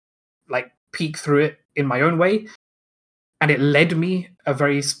like peek through it in my own way, and it led me a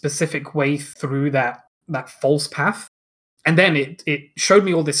very specific way through that false path. And then it showed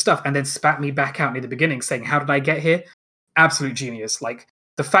me all this stuff and then spat me back out near the beginning saying, how did I get here? Absolute genius. Like,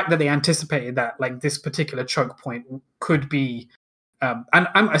 the fact that they anticipated that like this particular choke point could be, and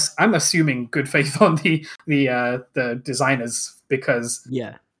I'm assuming good faith on the designers, because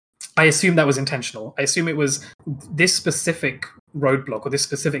Yeah. I assume that was intentional. I assume it was this specific roadblock or this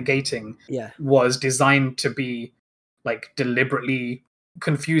specific gating Yeah. was designed to be like deliberately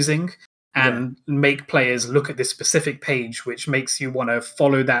confusing and make players look at this specific page, which makes you want to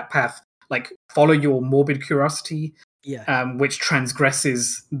follow that path, like follow your morbid curiosity, which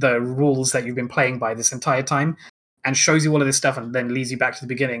transgresses the rules that you've been playing by this entire time, and shows you all of this stuff and then leads you back to the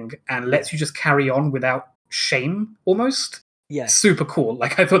beginning and lets you just carry on without shame, almost. Yeah. Super cool.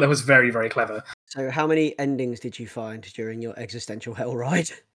 Like, I thought that was very, very clever. So how many endings did you find during your existential hell ride?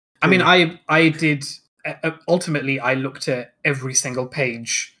 I mean, I did, ultimately, I looked at every single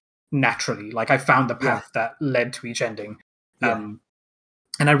page naturally. Like, I found the path that led to each ending. And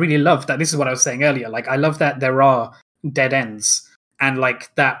I really love that. This is what I was saying earlier. Like, I love that there are dead ends, and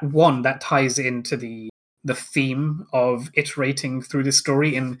like that one that ties into the theme of iterating through this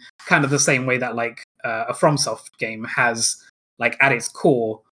story in kind of the same way that like a FromSoft game has, like, at its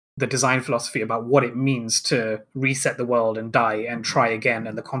core, the design philosophy about what it means to reset the world and die and try again,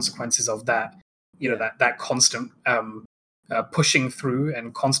 and the consequences of that. That constant pushing through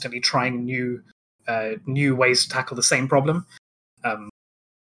and constantly trying new ways to tackle the same problem.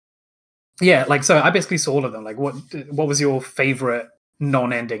 Yeah, like so I basically saw all of them. Like what was your favorite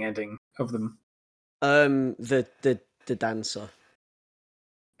non-ending ending of them? The dancer.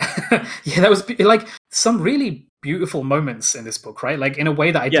 Yeah, that was like some really beautiful moments in this book, right? Like in a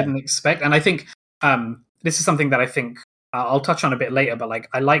way that I Yeah. didn't expect. And I think this is something that I think I'll touch on a bit later, but like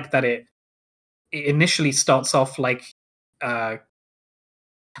I like that it initially starts off uh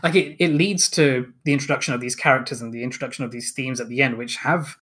it leads to the introduction of these characters and the introduction of these themes at the end, which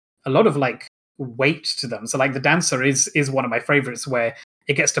have a lot of like weight to them. So like the dancer is one of my favorites, where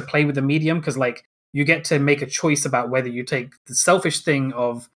it gets to play with the medium, because like you get to make a choice about whether you take the selfish thing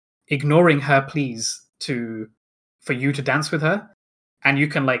of ignoring her pleas to for you to dance with her, and you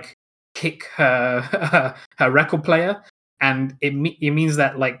can like kick her her record player, and it means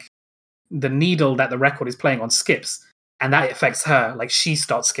that like the needle that the record is playing on skips, and that affects her. Like she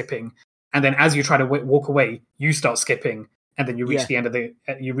starts skipping, and then as you try to walk away, you start skipping, and then you reach Yeah. the end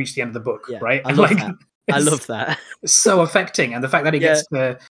of the book, Yeah. right? I And love like that. I it's love that. so affecting, and the fact that it Yeah. gets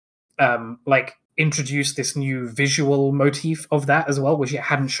to like introduce this new visual motif of that as well, which it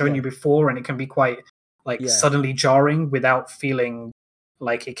hadn't shown Yeah. you before, and it can be quite like Yeah. suddenly jarring without feeling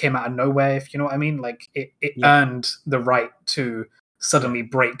like it came out of nowhere, if you know what I mean. Like it Yeah. earned the right to suddenly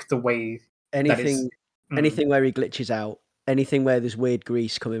break the way that it's. Anything where he glitches out, anything where there's weird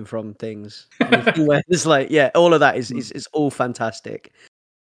grease coming from things, anything where there's like, yeah, all of that is all fantastic.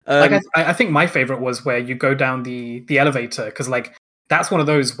 Like I think my favorite was where you go down the elevator, because like that's one of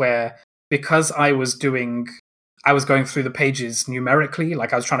those where, because I was going through the pages numerically,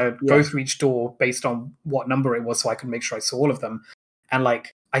 like I was trying to go Yeah. through each door based on what number it was, so I could make sure I saw all of them. And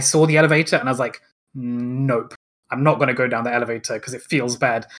like I saw the elevator and I was like, nope, I'm not going to go down the elevator because it feels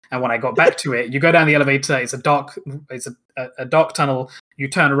bad. And when I got back to it, you go down the elevator, it's a dark tunnel. You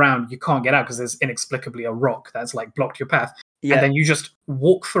turn around, you can't get out because there's inexplicably a rock that's like blocked your path, and Yeah. then you just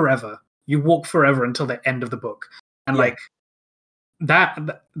walk forever. You walk forever until the end of the book, and Yeah. like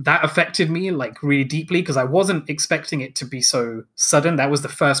that affected me like really deeply, because I wasn't expecting it to be so sudden. That was the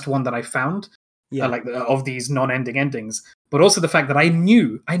first one that I found, Yeah. of these non-ending endings. But also the fact that I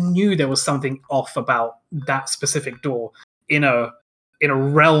knew there was something off about that specific door in a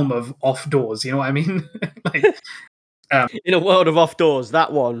realm of off doors. You know what I mean? Like In a world of off doors,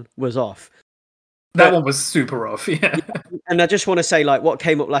 that one was off. that But one was super off. Yeah. and I just want to say, like, what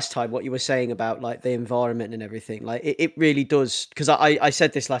came up last time, what you were saying about like the environment and everything, like it really does, because I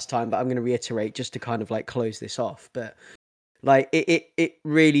said this last time, but I'm going to reiterate just to kind of like close this off. But like it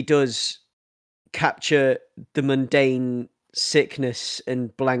really does capture the mundane sickness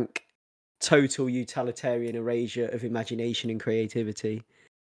and blank total utilitarian erasure of imagination and creativity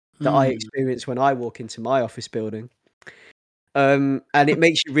that I experience when I walk into my office building. And it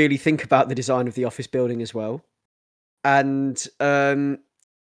makes you really think about the design of the office building as well. And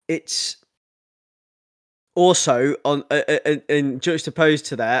it's also on and juxtaposed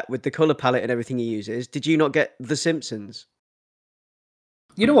to that with the color palette and everything he uses. Did you not get The Simpsons?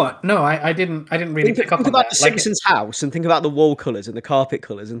 You know what? No, I didn't really pick up Think on about that. The Like, Simpsons house and think about the wall colors and the carpet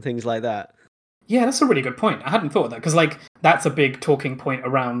colors and things like that. yeah, that's a really good point. I hadn't thought of that, because like that's a big talking point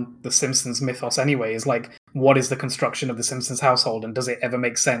around the Simpsons mythos anyway, is like what is the construction of the Simpsons household, and does it ever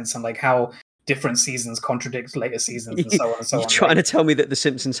make sense, and like how different seasons contradict later seasons, and so on and so You're on. trying Like, to tell me that The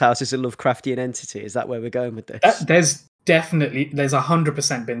Simpsons house is a Lovecraftian entity? Is that where we're going with this? there's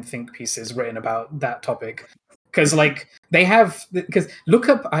 100% been think pieces written about that topic, because like they have, because look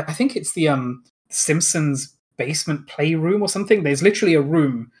up, I think it's the Simpsons basement playroom or something. There's literally a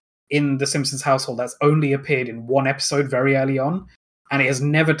room in the Simpsons household that's only appeared in one episode very early on, and it has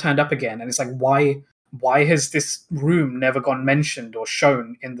never turned up again. And it's like, why has this room never gone mentioned or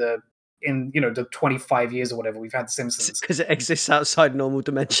shown in the 25 years or whatever we've had Simpsons? Because it exists outside normal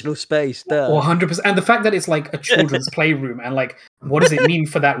dimensional space. Or 100%. And the fact that it's like a children's playroom, and like, what does it mean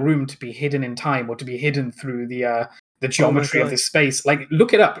for that room to be hidden in time, or to be hidden through the geometry of this space? Like,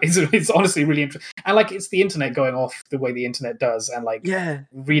 look it up. It's honestly really interesting. And like, it's the internet going off the way the internet does, and like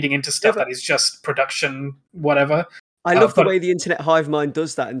reading into stuff that is just production, whatever. I love the way the internet hive mind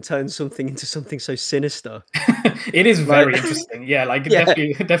does that and turns something into something so sinister. It is very interesting. Yeah, like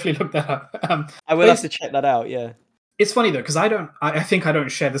definitely look that up. I will have to check that out. Yeah. It's funny though, because I think I don't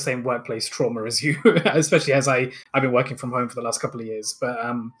share the same workplace trauma as you, especially as I've been working from home for the last couple of years. But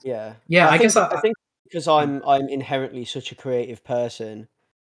yeah, I think because I'm inherently such a creative person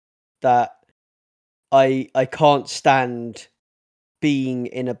that I can't stand being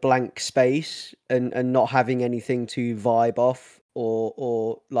in a blank space and not having anything to vibe off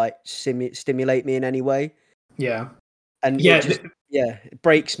or like stimulate me in any way. Yeah. And Yeah. it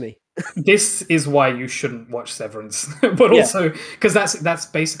breaks me. This is why you shouldn't watch Severance, but Yeah. also because that's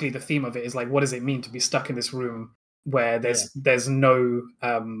basically the theme of it. Is like, what does it mean to be stuck in this room where Yeah. there's no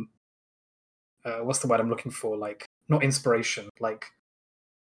what's the word I'm looking for? Like, not inspiration. Like,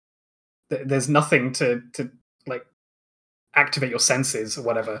 there's nothing to like activate your senses or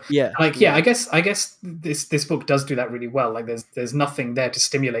whatever. Yeah. Like, yeah, I guess this book does do that really well. Like, there's nothing there to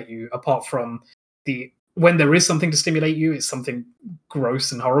stimulate you apart from when there is something to stimulate you, it's something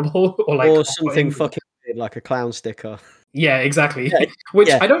gross and horrible or like Or something off-putting. fucking weird, like a clown sticker. Yeah, exactly. Yeah. Which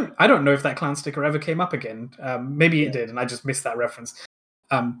Yeah. I don't know if that clown sticker ever came up again. Maybe it Yeah. did, and I just missed that reference.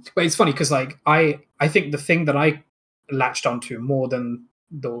 But it's funny because like I think the thing that I latched onto more than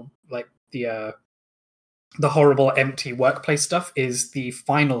the horrible empty workplace stuff is the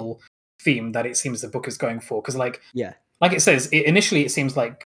final theme that it seems the book is going for. Because like Yeah. it says, initially it seems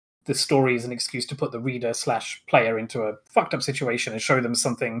like the story is an excuse to put the reader / player into a fucked up situation and show them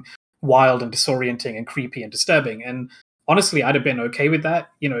something wild and disorienting and creepy and disturbing. And honestly, I'd have been okay with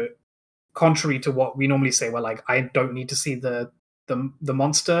that. You know, contrary to what we normally say, where like I don't need to see the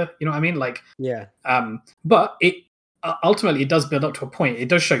monster. You know what I mean? Like, Yeah. but it ultimately it does build up to a point. It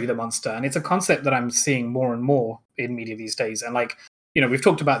does show you the monster, and it's a concept that I'm seeing more and more in media these days. And like, you know, we've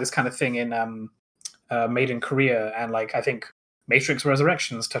talked about this kind of thing in Made in Korea, and like I think Matrix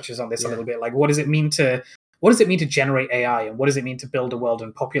Resurrections touches on this a little bit. Like, what does it mean to generate AI, and what does it mean to build a world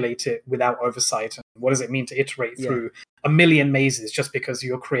and populate it without oversight, and what does it mean to iterate through a million mazes just because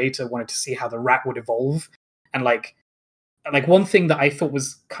your creator wanted to see how the rat would evolve? And like one thing that I thought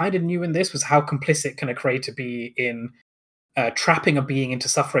was kind of new in this was how complicit can a creator be in trapping a being into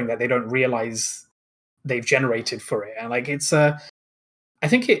suffering that they don't realize they've generated for it. And like I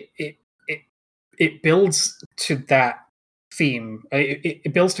think it builds to that theme.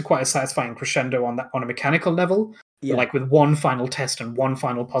 It builds to quite a satisfying crescendo on a mechanical level. Yeah. Like with one final test and one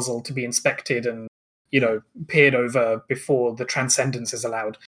final puzzle to be inspected and, you know, peered over before the transcendence is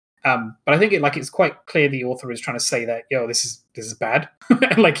allowed. But I think it's quite clear the author is trying to say that, this is bad.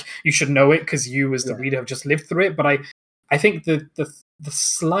 And like, you should know it because you as the reader have just lived through it. But I think the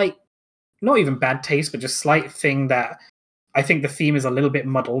slight, not even bad taste, but just slight thing that I think the theme is a little bit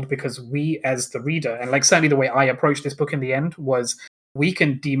muddled because we as the reader, and like certainly the way I approached this book in the end was we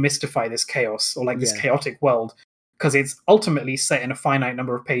can demystify this chaos or like this chaotic world because it's ultimately set in a finite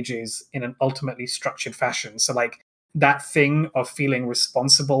number of pages in an ultimately structured fashion. So like that thing of feeling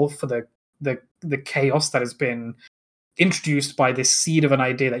responsible for the chaos that has been introduced by this seed of an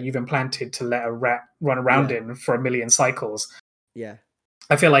idea that you've implanted to let a rat run around in for a million cycles. Yeah.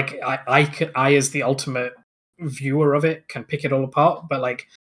 I feel like I as the ultimate viewer of it can pick it all apart, but like,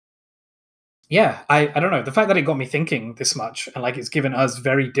 yeah, I don't know, the fact that it got me thinking this much and like it's given us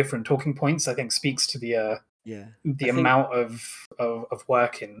very different talking points, I think speaks to the amount of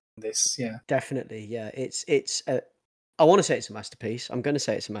work in this. Definitely. It's I want to say it's a masterpiece. I'm going to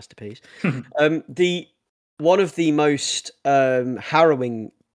say it's a masterpiece. The one of the most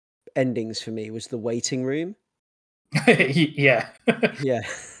harrowing endings for me was the waiting room. Yeah. Yeah.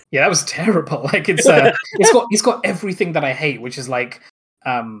 Yeah, that was terrible. Like it's got everything that I hate, which is like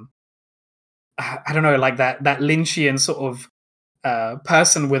I don't know, like that Lynchian sort of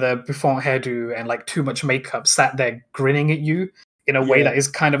person with a bouffant hairdo and like too much makeup sat there grinning at you in a way that is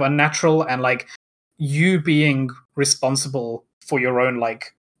kind of unnatural, and like you being responsible for your own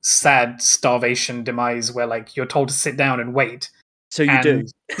like sad starvation demise where like you're told to sit down and wait. So you do.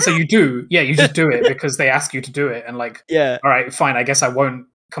 So you do. Yeah, you just do it because they ask you to do it. And like, all right, fine, I guess I won't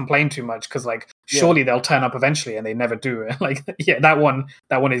complain too much because like surely they'll turn up eventually, and they never do. Like, that one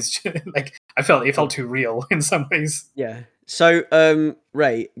is like it felt too real in some ways. Yeah. So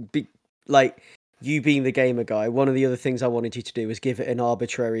Ray, like you being the gamer guy, one of the other things I wanted you to do was give it an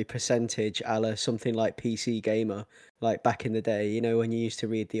arbitrary percentage, a la something like PC Gamer, like back in the day, you know, when you used to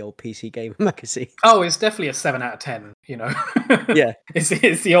read the old PC Gamer magazine. Oh, it's definitely a 7 out of 10, you know. Yeah. It's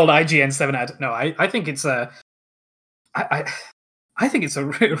the old IGN 7 out of 10. No, I think it's I think it's a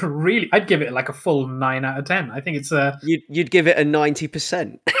really, I'd give it like a full 9 out of 10. I think it's you'd give it a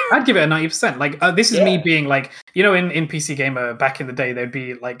 90%. I'd give it a 90%. Like this is me being like, you know, in PC Gamer back in the day, there'd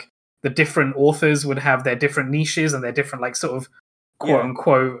be like the different authors would have their different niches and their different like sort of quote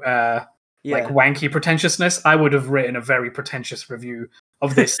unquote like wanky pretentiousness. I would have written a very pretentious review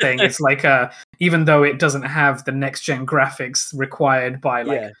of this thing. It's like even though it doesn't have the next gen graphics required by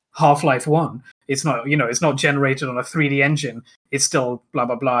like Half-Life 1, it's not, you know, it's not generated on a 3D engine. It's still blah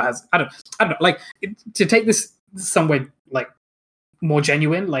blah blah. Has I don't know. Like to take this somewhere like more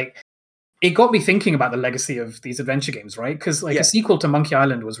genuine, like it got me thinking about the legacy of these adventure games, right? Because like a sequel to Monkey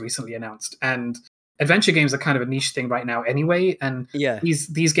Island was recently announced, and adventure games are kind of a niche thing right now anyway, and Yeah.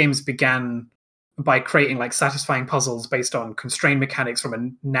 these games began by creating like satisfying puzzles based on constrained mechanics from a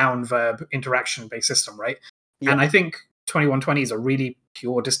noun verb interaction based system, right? Yeah. And I think 2120 is a really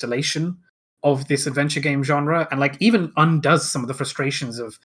pure distillation of this adventure game genre, and like even undoes some of the frustrations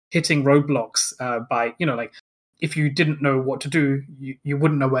of hitting roadblocks by, you know, like if you didn't know what to do, you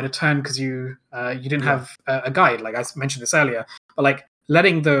wouldn't know where to turn because you didn't Yeah. have a guide. Like I mentioned this earlier, but like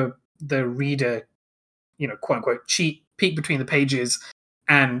letting the reader, you know, quote unquote, cheat, peek between the pages,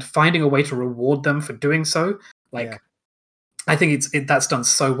 and finding a way to reward them for doing so. Like, Yeah. I think that's done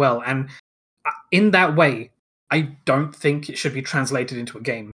so well, and in that way, I don't think it should be translated into a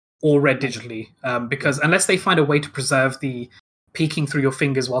game or read digitally, because unless they find a way to preserve the peeking through your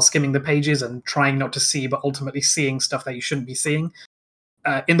fingers while skimming the pages and trying not to see, but ultimately seeing stuff that you shouldn't be seeing,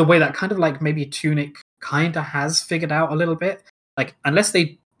 in the way that kind of like maybe Tunic kind of has figured out a little bit. Like, unless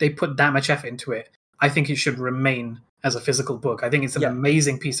they put that much effort into it, I think it should remain as a physical book. I think it's an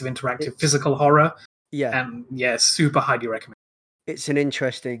amazing piece of interactive physical horror. Yeah. And yeah, super highly recommend. It's an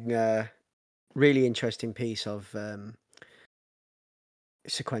interesting, really interesting piece of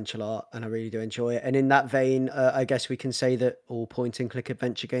sequential art, and I really do enjoy it. And in that vein, I guess we can say that all point-and-click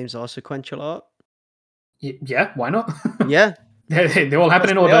adventure games are sequential art. Yeah, why not? Yeah, they all happen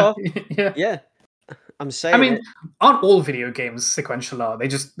in order. Yeah, I'm saying. I mean, aren't all video games sequential art? They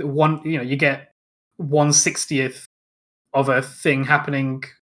just you get 1/60th of a thing happening.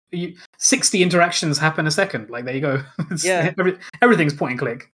 60 interactions happen a second. Like, there you go. Yeah, everything's point and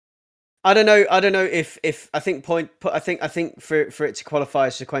click. I don't know if I think I think for it to qualify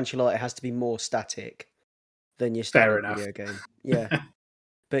as sequential art, it has to be more static than your standard video game. Yeah,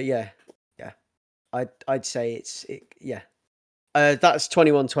 but yeah, I'd say that's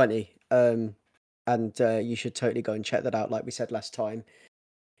 2120. And you should totally go and check that out. Like we said last time,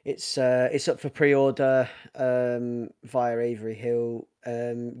 it's up for pre-order via Avery Hill.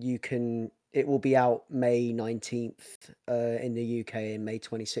 It will be out May 19th in the UK and May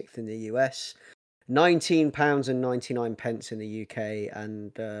 26th in the US. £19.99 in the UK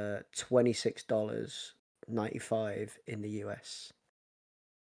and $26.95 in the US.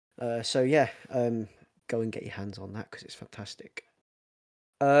 So yeah, go and get your hands on that because it's fantastic.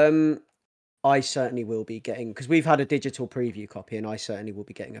 I certainly will be getting, because we've had a digital preview copy, and I certainly will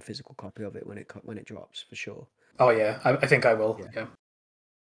be getting a physical copy of it when it drops for sure. Oh yeah, I think I will. Yeah.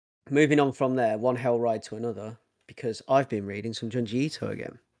 Moving on from there, one hell ride to another, because I've been reading some Junji Ito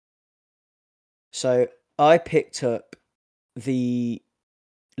again. So I picked up the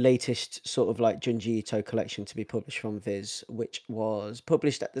latest sort of like Junji Ito collection to be published from Viz, which was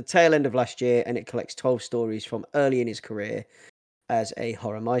published at the tail end of last year, and it collects 12 stories from early in his career as a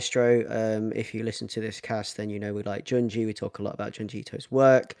horror maestro. If you listen to this cast, then you know we like Junji. We talk a lot about Junji Ito's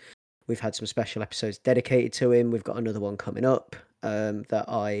work. We've had some special episodes dedicated to him. We've got another one coming up that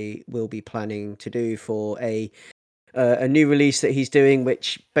I will be planning to do for a new release that he's doing,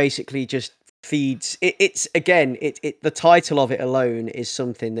 which basically just feeds it's again the title of it alone is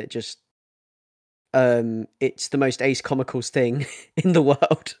something that just it's the most Ace Comicals thing in the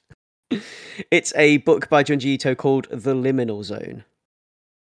world. It's a book by Junji Ito called The Liminal Zone,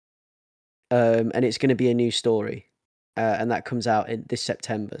 and it's going to be a new story, and that comes out in this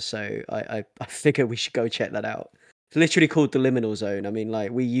September, so I figure we should go check that out. It's literally called The Liminal Zone. I mean,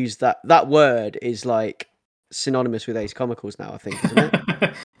 like, we use that word is like synonymous with Ace Comicals now, I think, isn't it?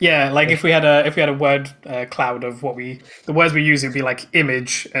 Yeah, like if we had a word cloud of the words we use, it'd be like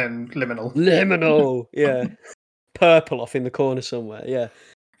image and liminal. Liminal, yeah. Purple off in the corner somewhere, yeah.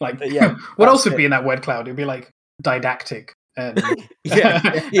 Like, yeah, what else would be in that word cloud? It'd be like didactic and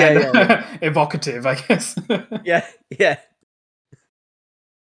yeah. Evocative, I guess. yeah.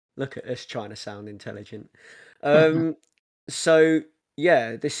 Look at us trying to sound intelligent. So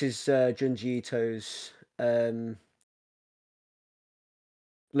yeah, this is Junji Ito's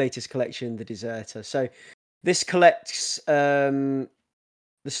latest collection, The Deserter. So this collects the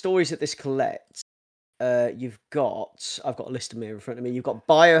stories that this collects. I've got a list of them here in front of me. You've got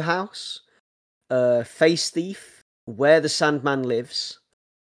Biohouse, Face Thief, Where the Sandman Lives,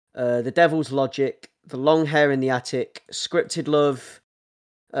 The Devil's Logic, The Long Hair in the Attic, Scripted Love,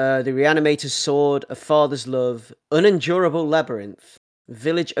 The Reanimator's Sword, A Father's Love, Unendurable Labyrinth,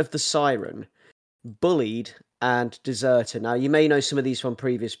 Village of the Siren, Bullied, and Deserter. Now, you may know some of these from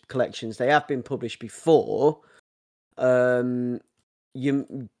previous collections. They have been published before. They've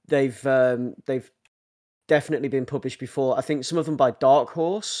definitely been published before. I think some of them by Dark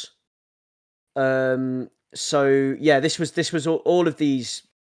Horse. So yeah, this was all of these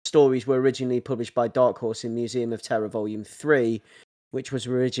stories were originally published by Dark Horse in Museum of Terror Volume 3, which was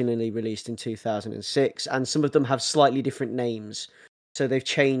originally released in 2006, and some of them have slightly different names. So they've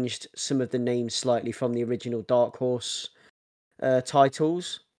changed some of the names slightly from the original Dark Horse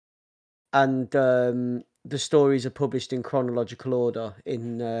titles, and the stories are published in chronological order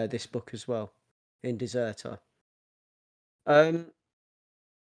in this book as well, in Deserter. And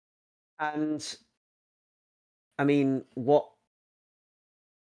I mean,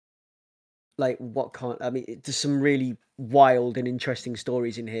 there's some really wild and interesting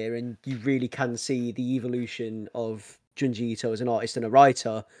stories in here, and you really can see the evolution of Junji Ito as an artist and a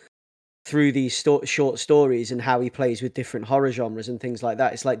writer through these short stories, and how he plays with different horror genres and things like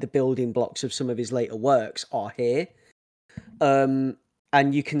that. It's like the building blocks of some of his later works are here.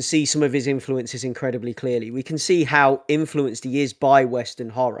 And you can see some of his influences incredibly clearly. We can see how influenced he is by Western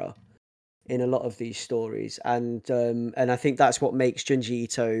horror in a lot of these stories, and I think that's what makes Junji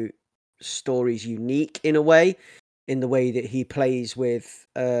Ito stories unique in a way, in the way that he plays with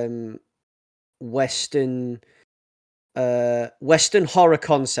Western horror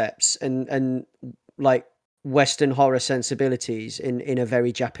concepts and like Western horror sensibilities in a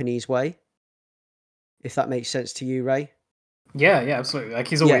very Japanese way. If that makes sense to you, Ray? Yeah, absolutely. Like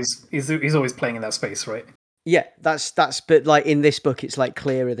he's always playing in that space, right? Yeah, that's but like in this book, it's like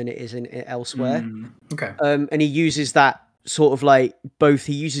clearer than it is in elsewhere. Okay. And he uses that sort of like both.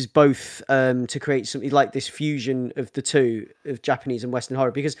 He uses both to create something like this fusion of the two, of Japanese and Western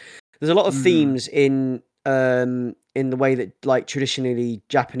horror, because there's a lot of themes in the way that like traditionally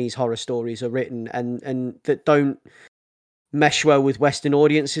Japanese horror stories are written, and that don't mesh well with Western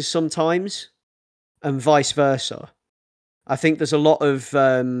audiences sometimes, and vice versa. I think there's a lot of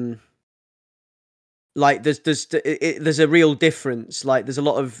like there's a real difference. Like there's a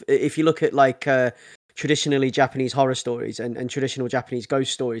lot of, if you look at like traditionally Japanese horror stories and traditional Japanese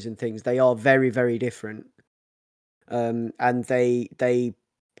ghost stories and things, they are very, very different. And they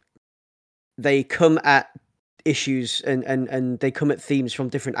come at issues and they come at themes from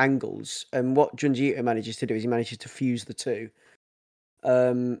different angles. And what Junji Ito manages to do is he manages to fuse the two.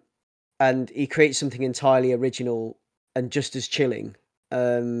 And he creates something entirely original and just as chilling.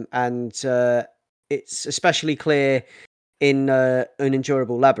 It's especially clear in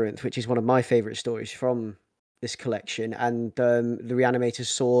Unendurable Labyrinth, which is one of my favourite stories from this collection, and the Reanimator's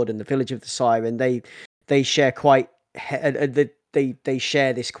Sword and the Village of the Siren. They share quite they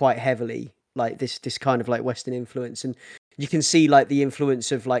share this quite heavily, like this kind of like Western influence, and you can see like the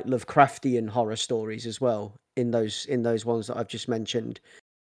influence of like Lovecraftian horror stories as well in those ones that I've just mentioned.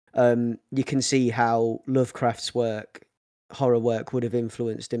 You can see how Lovecraft's horror work would have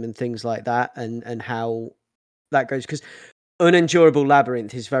influenced him and things like that, and how that goes, because Unendurable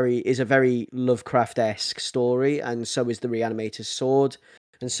Labyrinth is a very Lovecraft-esque story, and so is the Reanimator's Sword,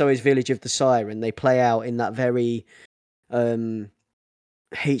 and so is Village of the Siren. They play out in that very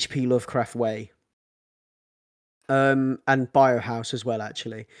H.P. Lovecraft way, and Biohouse as well,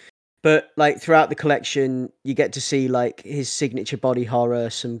 actually. But like throughout the collection, you get to see like his signature body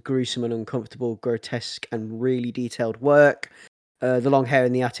horror, some gruesome and uncomfortable, grotesque and really detailed work. The Long Hair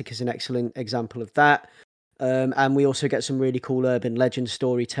in the Attic is an excellent example of that. And we also get some really cool urban legend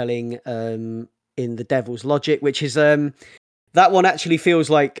storytelling in The Devil's Logic, which is that one actually feels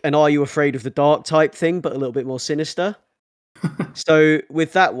like an Are You Afraid of the Dark type thing, but a little bit more sinister. So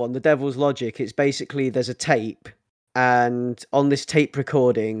with that one, The Devil's Logic, it's basically there's a tape, and on this tape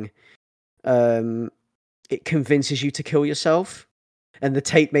recording, it convinces you to kill yourself, and the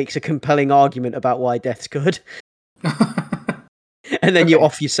tape makes a compelling argument about why death's good. And then you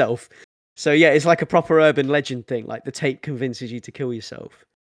off yourself. So yeah, it's like a proper urban legend thing. Like the tape convinces you to kill yourself.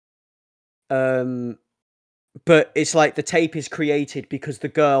 But it's like the tape is created because the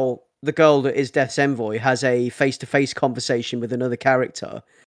girl that is Death's envoy has a face-to-face conversation with another character,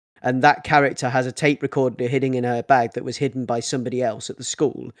 and that character has a tape recorder hidden in her bag that was hidden by somebody else at the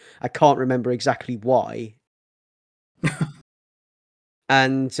school. I can't remember exactly why.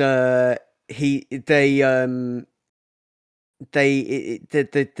 And the he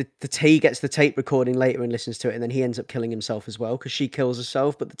gets the tape recording later and listens to it, and then he ends up killing himself as well, because she kills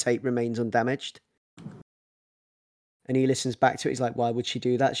herself, but the tape remains undamaged. And he listens back to it. He's like, why would she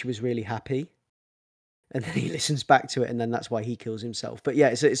do that? She was really happy. And then he listens back to it, and then that's why he kills himself. But yeah,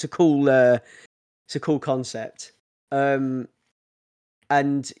 it's a cool concept. And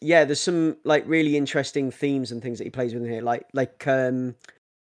yeah, there's some like really interesting themes and things that he plays with in here.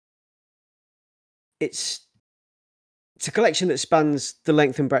 It's a collection that spans the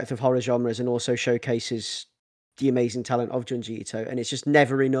length and breadth of horror genres, and also showcases the amazing talent of Junji Ito. And it's just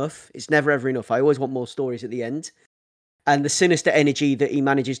never enough. It's never ever enough. I always want more stories at the end. and the sinister energy that he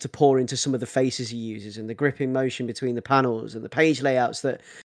manages to pour into some of the faces he uses, and the gripping motion between the panels, and the page layouts that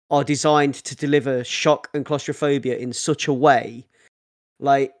are designed to deliver shock and claustrophobia in such a way,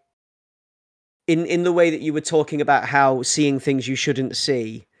 like in the way that you were talking about how seeing things you shouldn't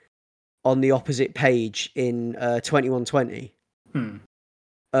see on the opposite page in 2120.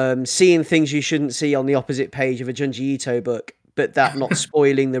 Seeing things you shouldn't see on the opposite page of a Junji Ito book, but that not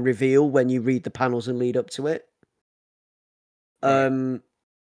spoiling the reveal when you read the panels and lead up to it. Right. In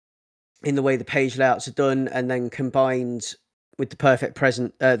the way the page layouts are done, and then combined with the perfect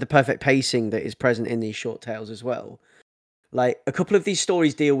pacing that is present in these short tales as well. Like, a couple of these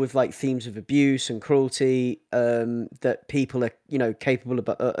stories deal with like themes of abuse and cruelty that people are, capable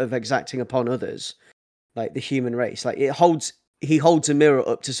of exacting upon others, like the human race. Like, he holds a mirror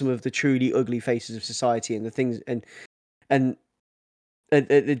up to some of the truly ugly faces of society, and the things and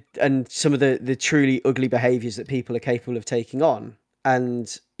some of the truly ugly behaviors that people are capable of taking on.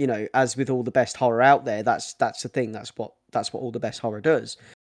 And as with all the best horror out there, that's the thing. That's what all the best horror does.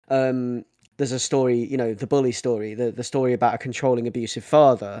 There's a story, the bully story, the story about a controlling, abusive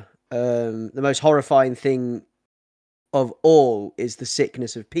father. The most horrifying thing of all is the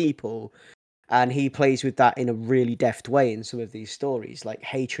sickness of people, and he plays with that in a really deft way in some of these stories, like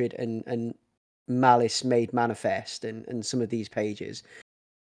hatred and malice made manifest, and some of these pages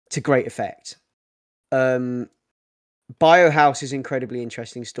to great effect. Biohouse is an incredibly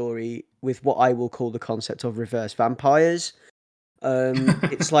interesting story with what I will call the concept of reverse vampires.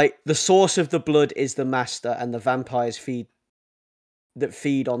 It's like the source of the blood is the master, and the vampires feed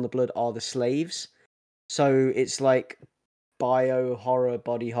on the blood are the slaves. So it's like bio horror,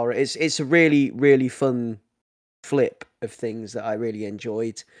 body horror. It's a really, really fun flip of things that I really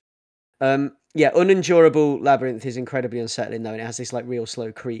enjoyed. Unendurable Labyrinth is incredibly unsettling though, and it has this like real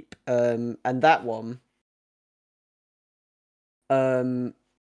slow creep. And that one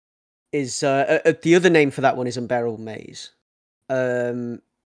is the other name for that one is Unbearable Maze. And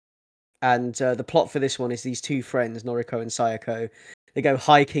the plot for this one is these two friends, Noriko and Sayako. They go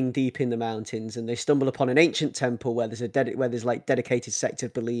hiking deep in the mountains, and they stumble upon an ancient temple where there's like dedicated sect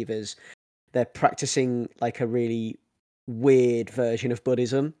of believers. They're practicing like a really weird version of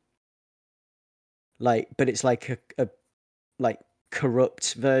Buddhism, but it's like a like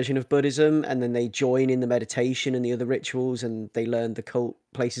corrupt version of Buddhism, and then they join in the meditation and the other rituals, and they learn the cult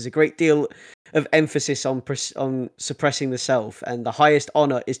places a great deal of emphasis on suppressing the self, and the highest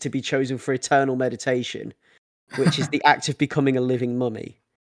honor is to be chosen for eternal meditation, which is the act of becoming a living mummy.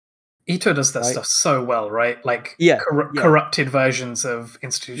 Ito does that stuff so well, right? Like corrupted versions of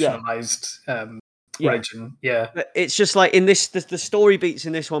institutionalized religion. Yeah. But it's just like in this, the story beats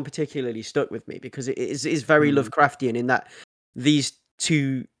in this one particularly stuck with me because it is very Lovecraftian in that these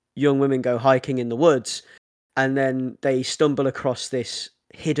two young women go hiking in the woods, and then they stumble across this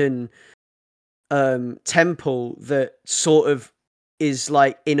hidden temple that sort of is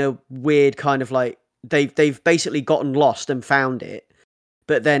like in a weird kind of like they've basically gotten lost and found it,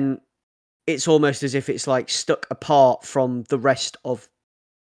 but then it's almost as if it's like stuck apart from the rest of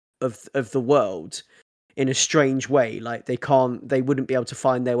the world in a strange way. Like they wouldn't be able to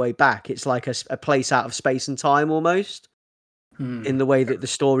find their way back. It's like a place out of space and time almost. In the way that the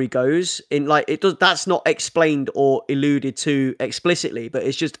story goes, in like it does, that's not explained or alluded to explicitly, but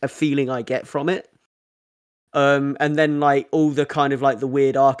it's just a feeling I get from it. And then like all the kind of like the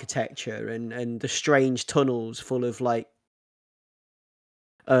weird architecture and the strange tunnels full of like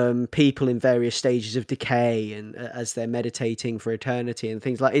people in various stages of decay and as they're meditating for eternity and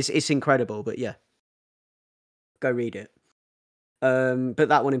things like it's incredible. But yeah, go read it. But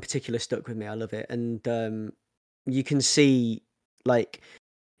that one in particular stuck with me. I love it, and you can see like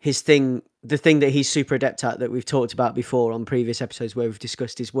his thing, the thing that he's super adept at that we've talked about before on previous episodes where we've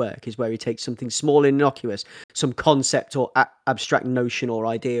discussed his work is where he takes something small and innocuous, some concept or abstract notion or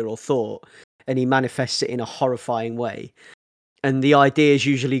idea or thought, and he manifests it in a horrifying way. And the ideas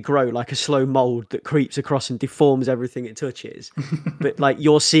usually grow like a slow mold that creeps across and deforms everything it touches. But like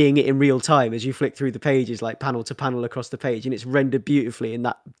you're seeing it in real time as you flick through the pages, like panel to panel across the page, and it's rendered beautifully in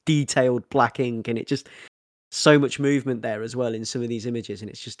that detailed black ink, and it just so much movement there as well in some of these images, and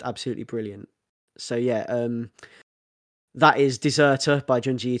it's just absolutely brilliant. So yeah, that is Deserter by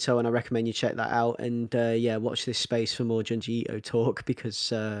Junji Ito, and I recommend you check that out. And watch this space for more Junji Ito talk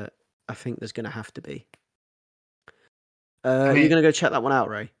because I think there's going to have to be. You're going to go check that one out,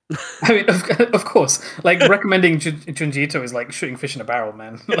 Ray? I mean, of course. Like recommending Junji Ito is like shooting fish in a barrel,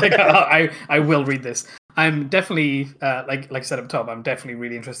 man. Like I will read this. I'm definitely like I said up top. I'm definitely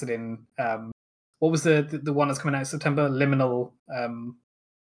really interested in what was the one that's coming out in September? Liminal.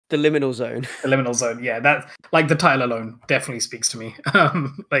 The liminal zone. The liminal zone. Yeah, that like the title alone definitely speaks to me.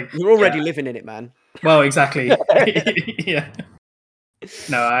 Like You're already living in it, man. Well, exactly. Yeah.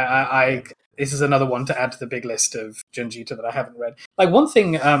 No, I this is another one to add to the big list of Junjito that I haven't read. Like one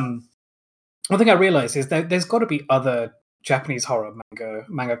thing I realized is that there's got to be other Japanese horror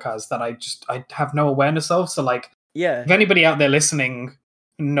mangakas that I have no awareness of. So like, Yeah. if anybody out there listening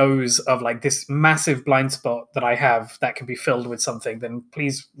knows of like this massive blind spot that I have that can be filled with something, then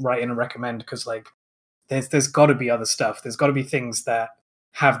please write in and recommend, because like there's got to be other stuff. There's got to be things that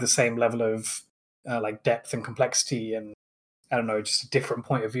have the same level of like depth and complexity, and I don't know, just a different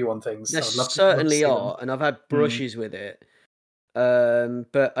point of view on things. There So I'd love to certainly see them. are, and I've had brushes with it.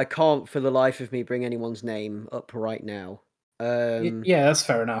 But I can't for the life of me bring anyone's name up right now. Yeah, that's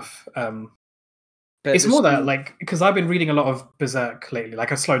fair enough. But It's there's more that some- like, because I've been reading a lot of Berserk lately.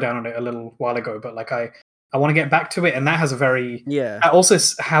 Like I slowed down on it a little while ago, but like I want to get back to it, and that has a very yeah, that also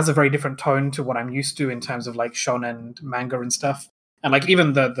has a very different tone to what I'm used to in terms of like shonen manga and stuff. And like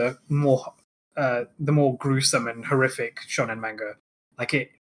even the more gruesome and horrific shonen manga, like I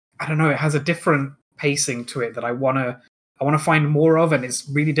don't know, it has a different pacing to it that I wanna find more of, and it's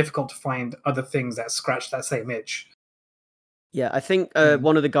really difficult to find other things that scratch that same itch. yeah. I think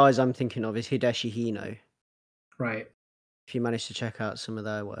one of the guys I'm thinking of is Hideshi Hino. Right. If you manage to check out some of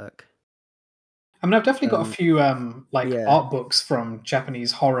their work. I mean, I've definitely got a few like yeah. art books from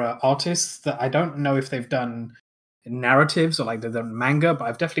Japanese horror artists that I don't know if they've done narratives or like they've done manga, but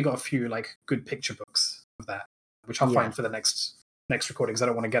I've definitely got a few like good picture books of that, which I'll find for the next recordings. I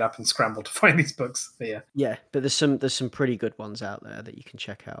don't want to get up and scramble to find these books. But yeah. Yeah, but there's some pretty good ones out there that you can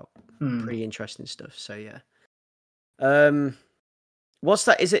check out. Pretty interesting stuff. So yeah. What's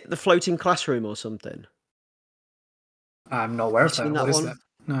that? Is it The Floating Classroom or something? I'm not aware of seen that. that What is one? that?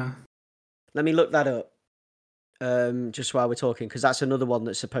 No. Let me look that up. Just while we're talking, because that's another one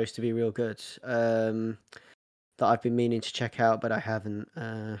that's supposed to be real good. That I've been meaning to check out, but I haven't.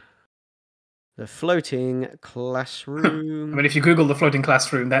 The Floating Classroom. I mean, if you Google The Floating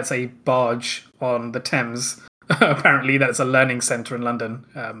Classroom, that's a barge on the Thames. Apparently, that's a learning centre in London.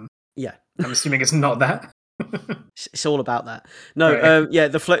 Yeah. I'm assuming it's not that. It's all about that. No, Right. yeah,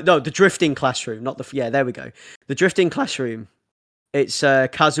 the Drifting Classroom, not the. Yeah, there we go. The Drifting Classroom. It's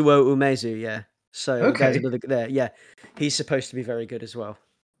Kazuo Umezu. Yeah. So there's another there. Yeah, he's supposed to be very good as well.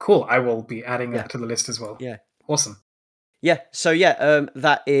 Cool. I will be adding that to the list as well. Yeah. Awesome. Yeah. So yeah,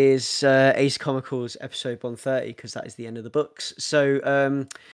 that is Ace Comicals episode 130, because that is the end of the books. So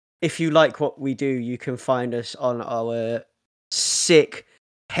if you like what we do, you can find us on our sick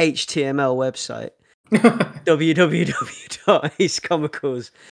HTML website.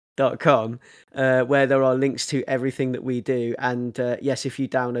 www.acecomicals.com, where there are links to everything that we do, and yes, if you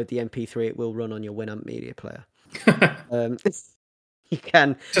download the MP3, it will run on your Winamp media player. You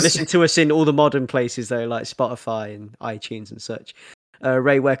can listen to us in all the modern places though, like Spotify and iTunes and such.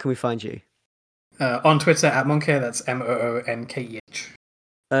 Ray, where can we find you? On Twitter at Monkeh, that's MOONKEH.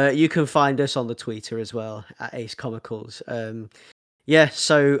 You can find us on the Twitter as well at Ace Comicals. Yeah,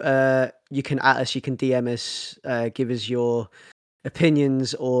 so you can at us, you can DM us, give us your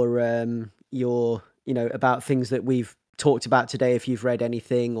opinions or your, about things that we've talked about today, if you've read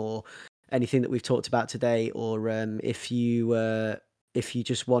anything or anything that we've talked about today, or if you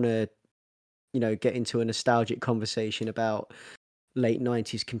just want to, get into a nostalgic conversation about late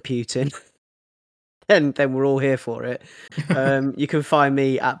 90s computing, then we're all here for it. You can find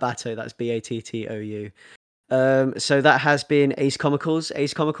me at Batto, that's BATTOU. So that has been Ace Comicals.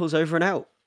 Ace Comicals over and out.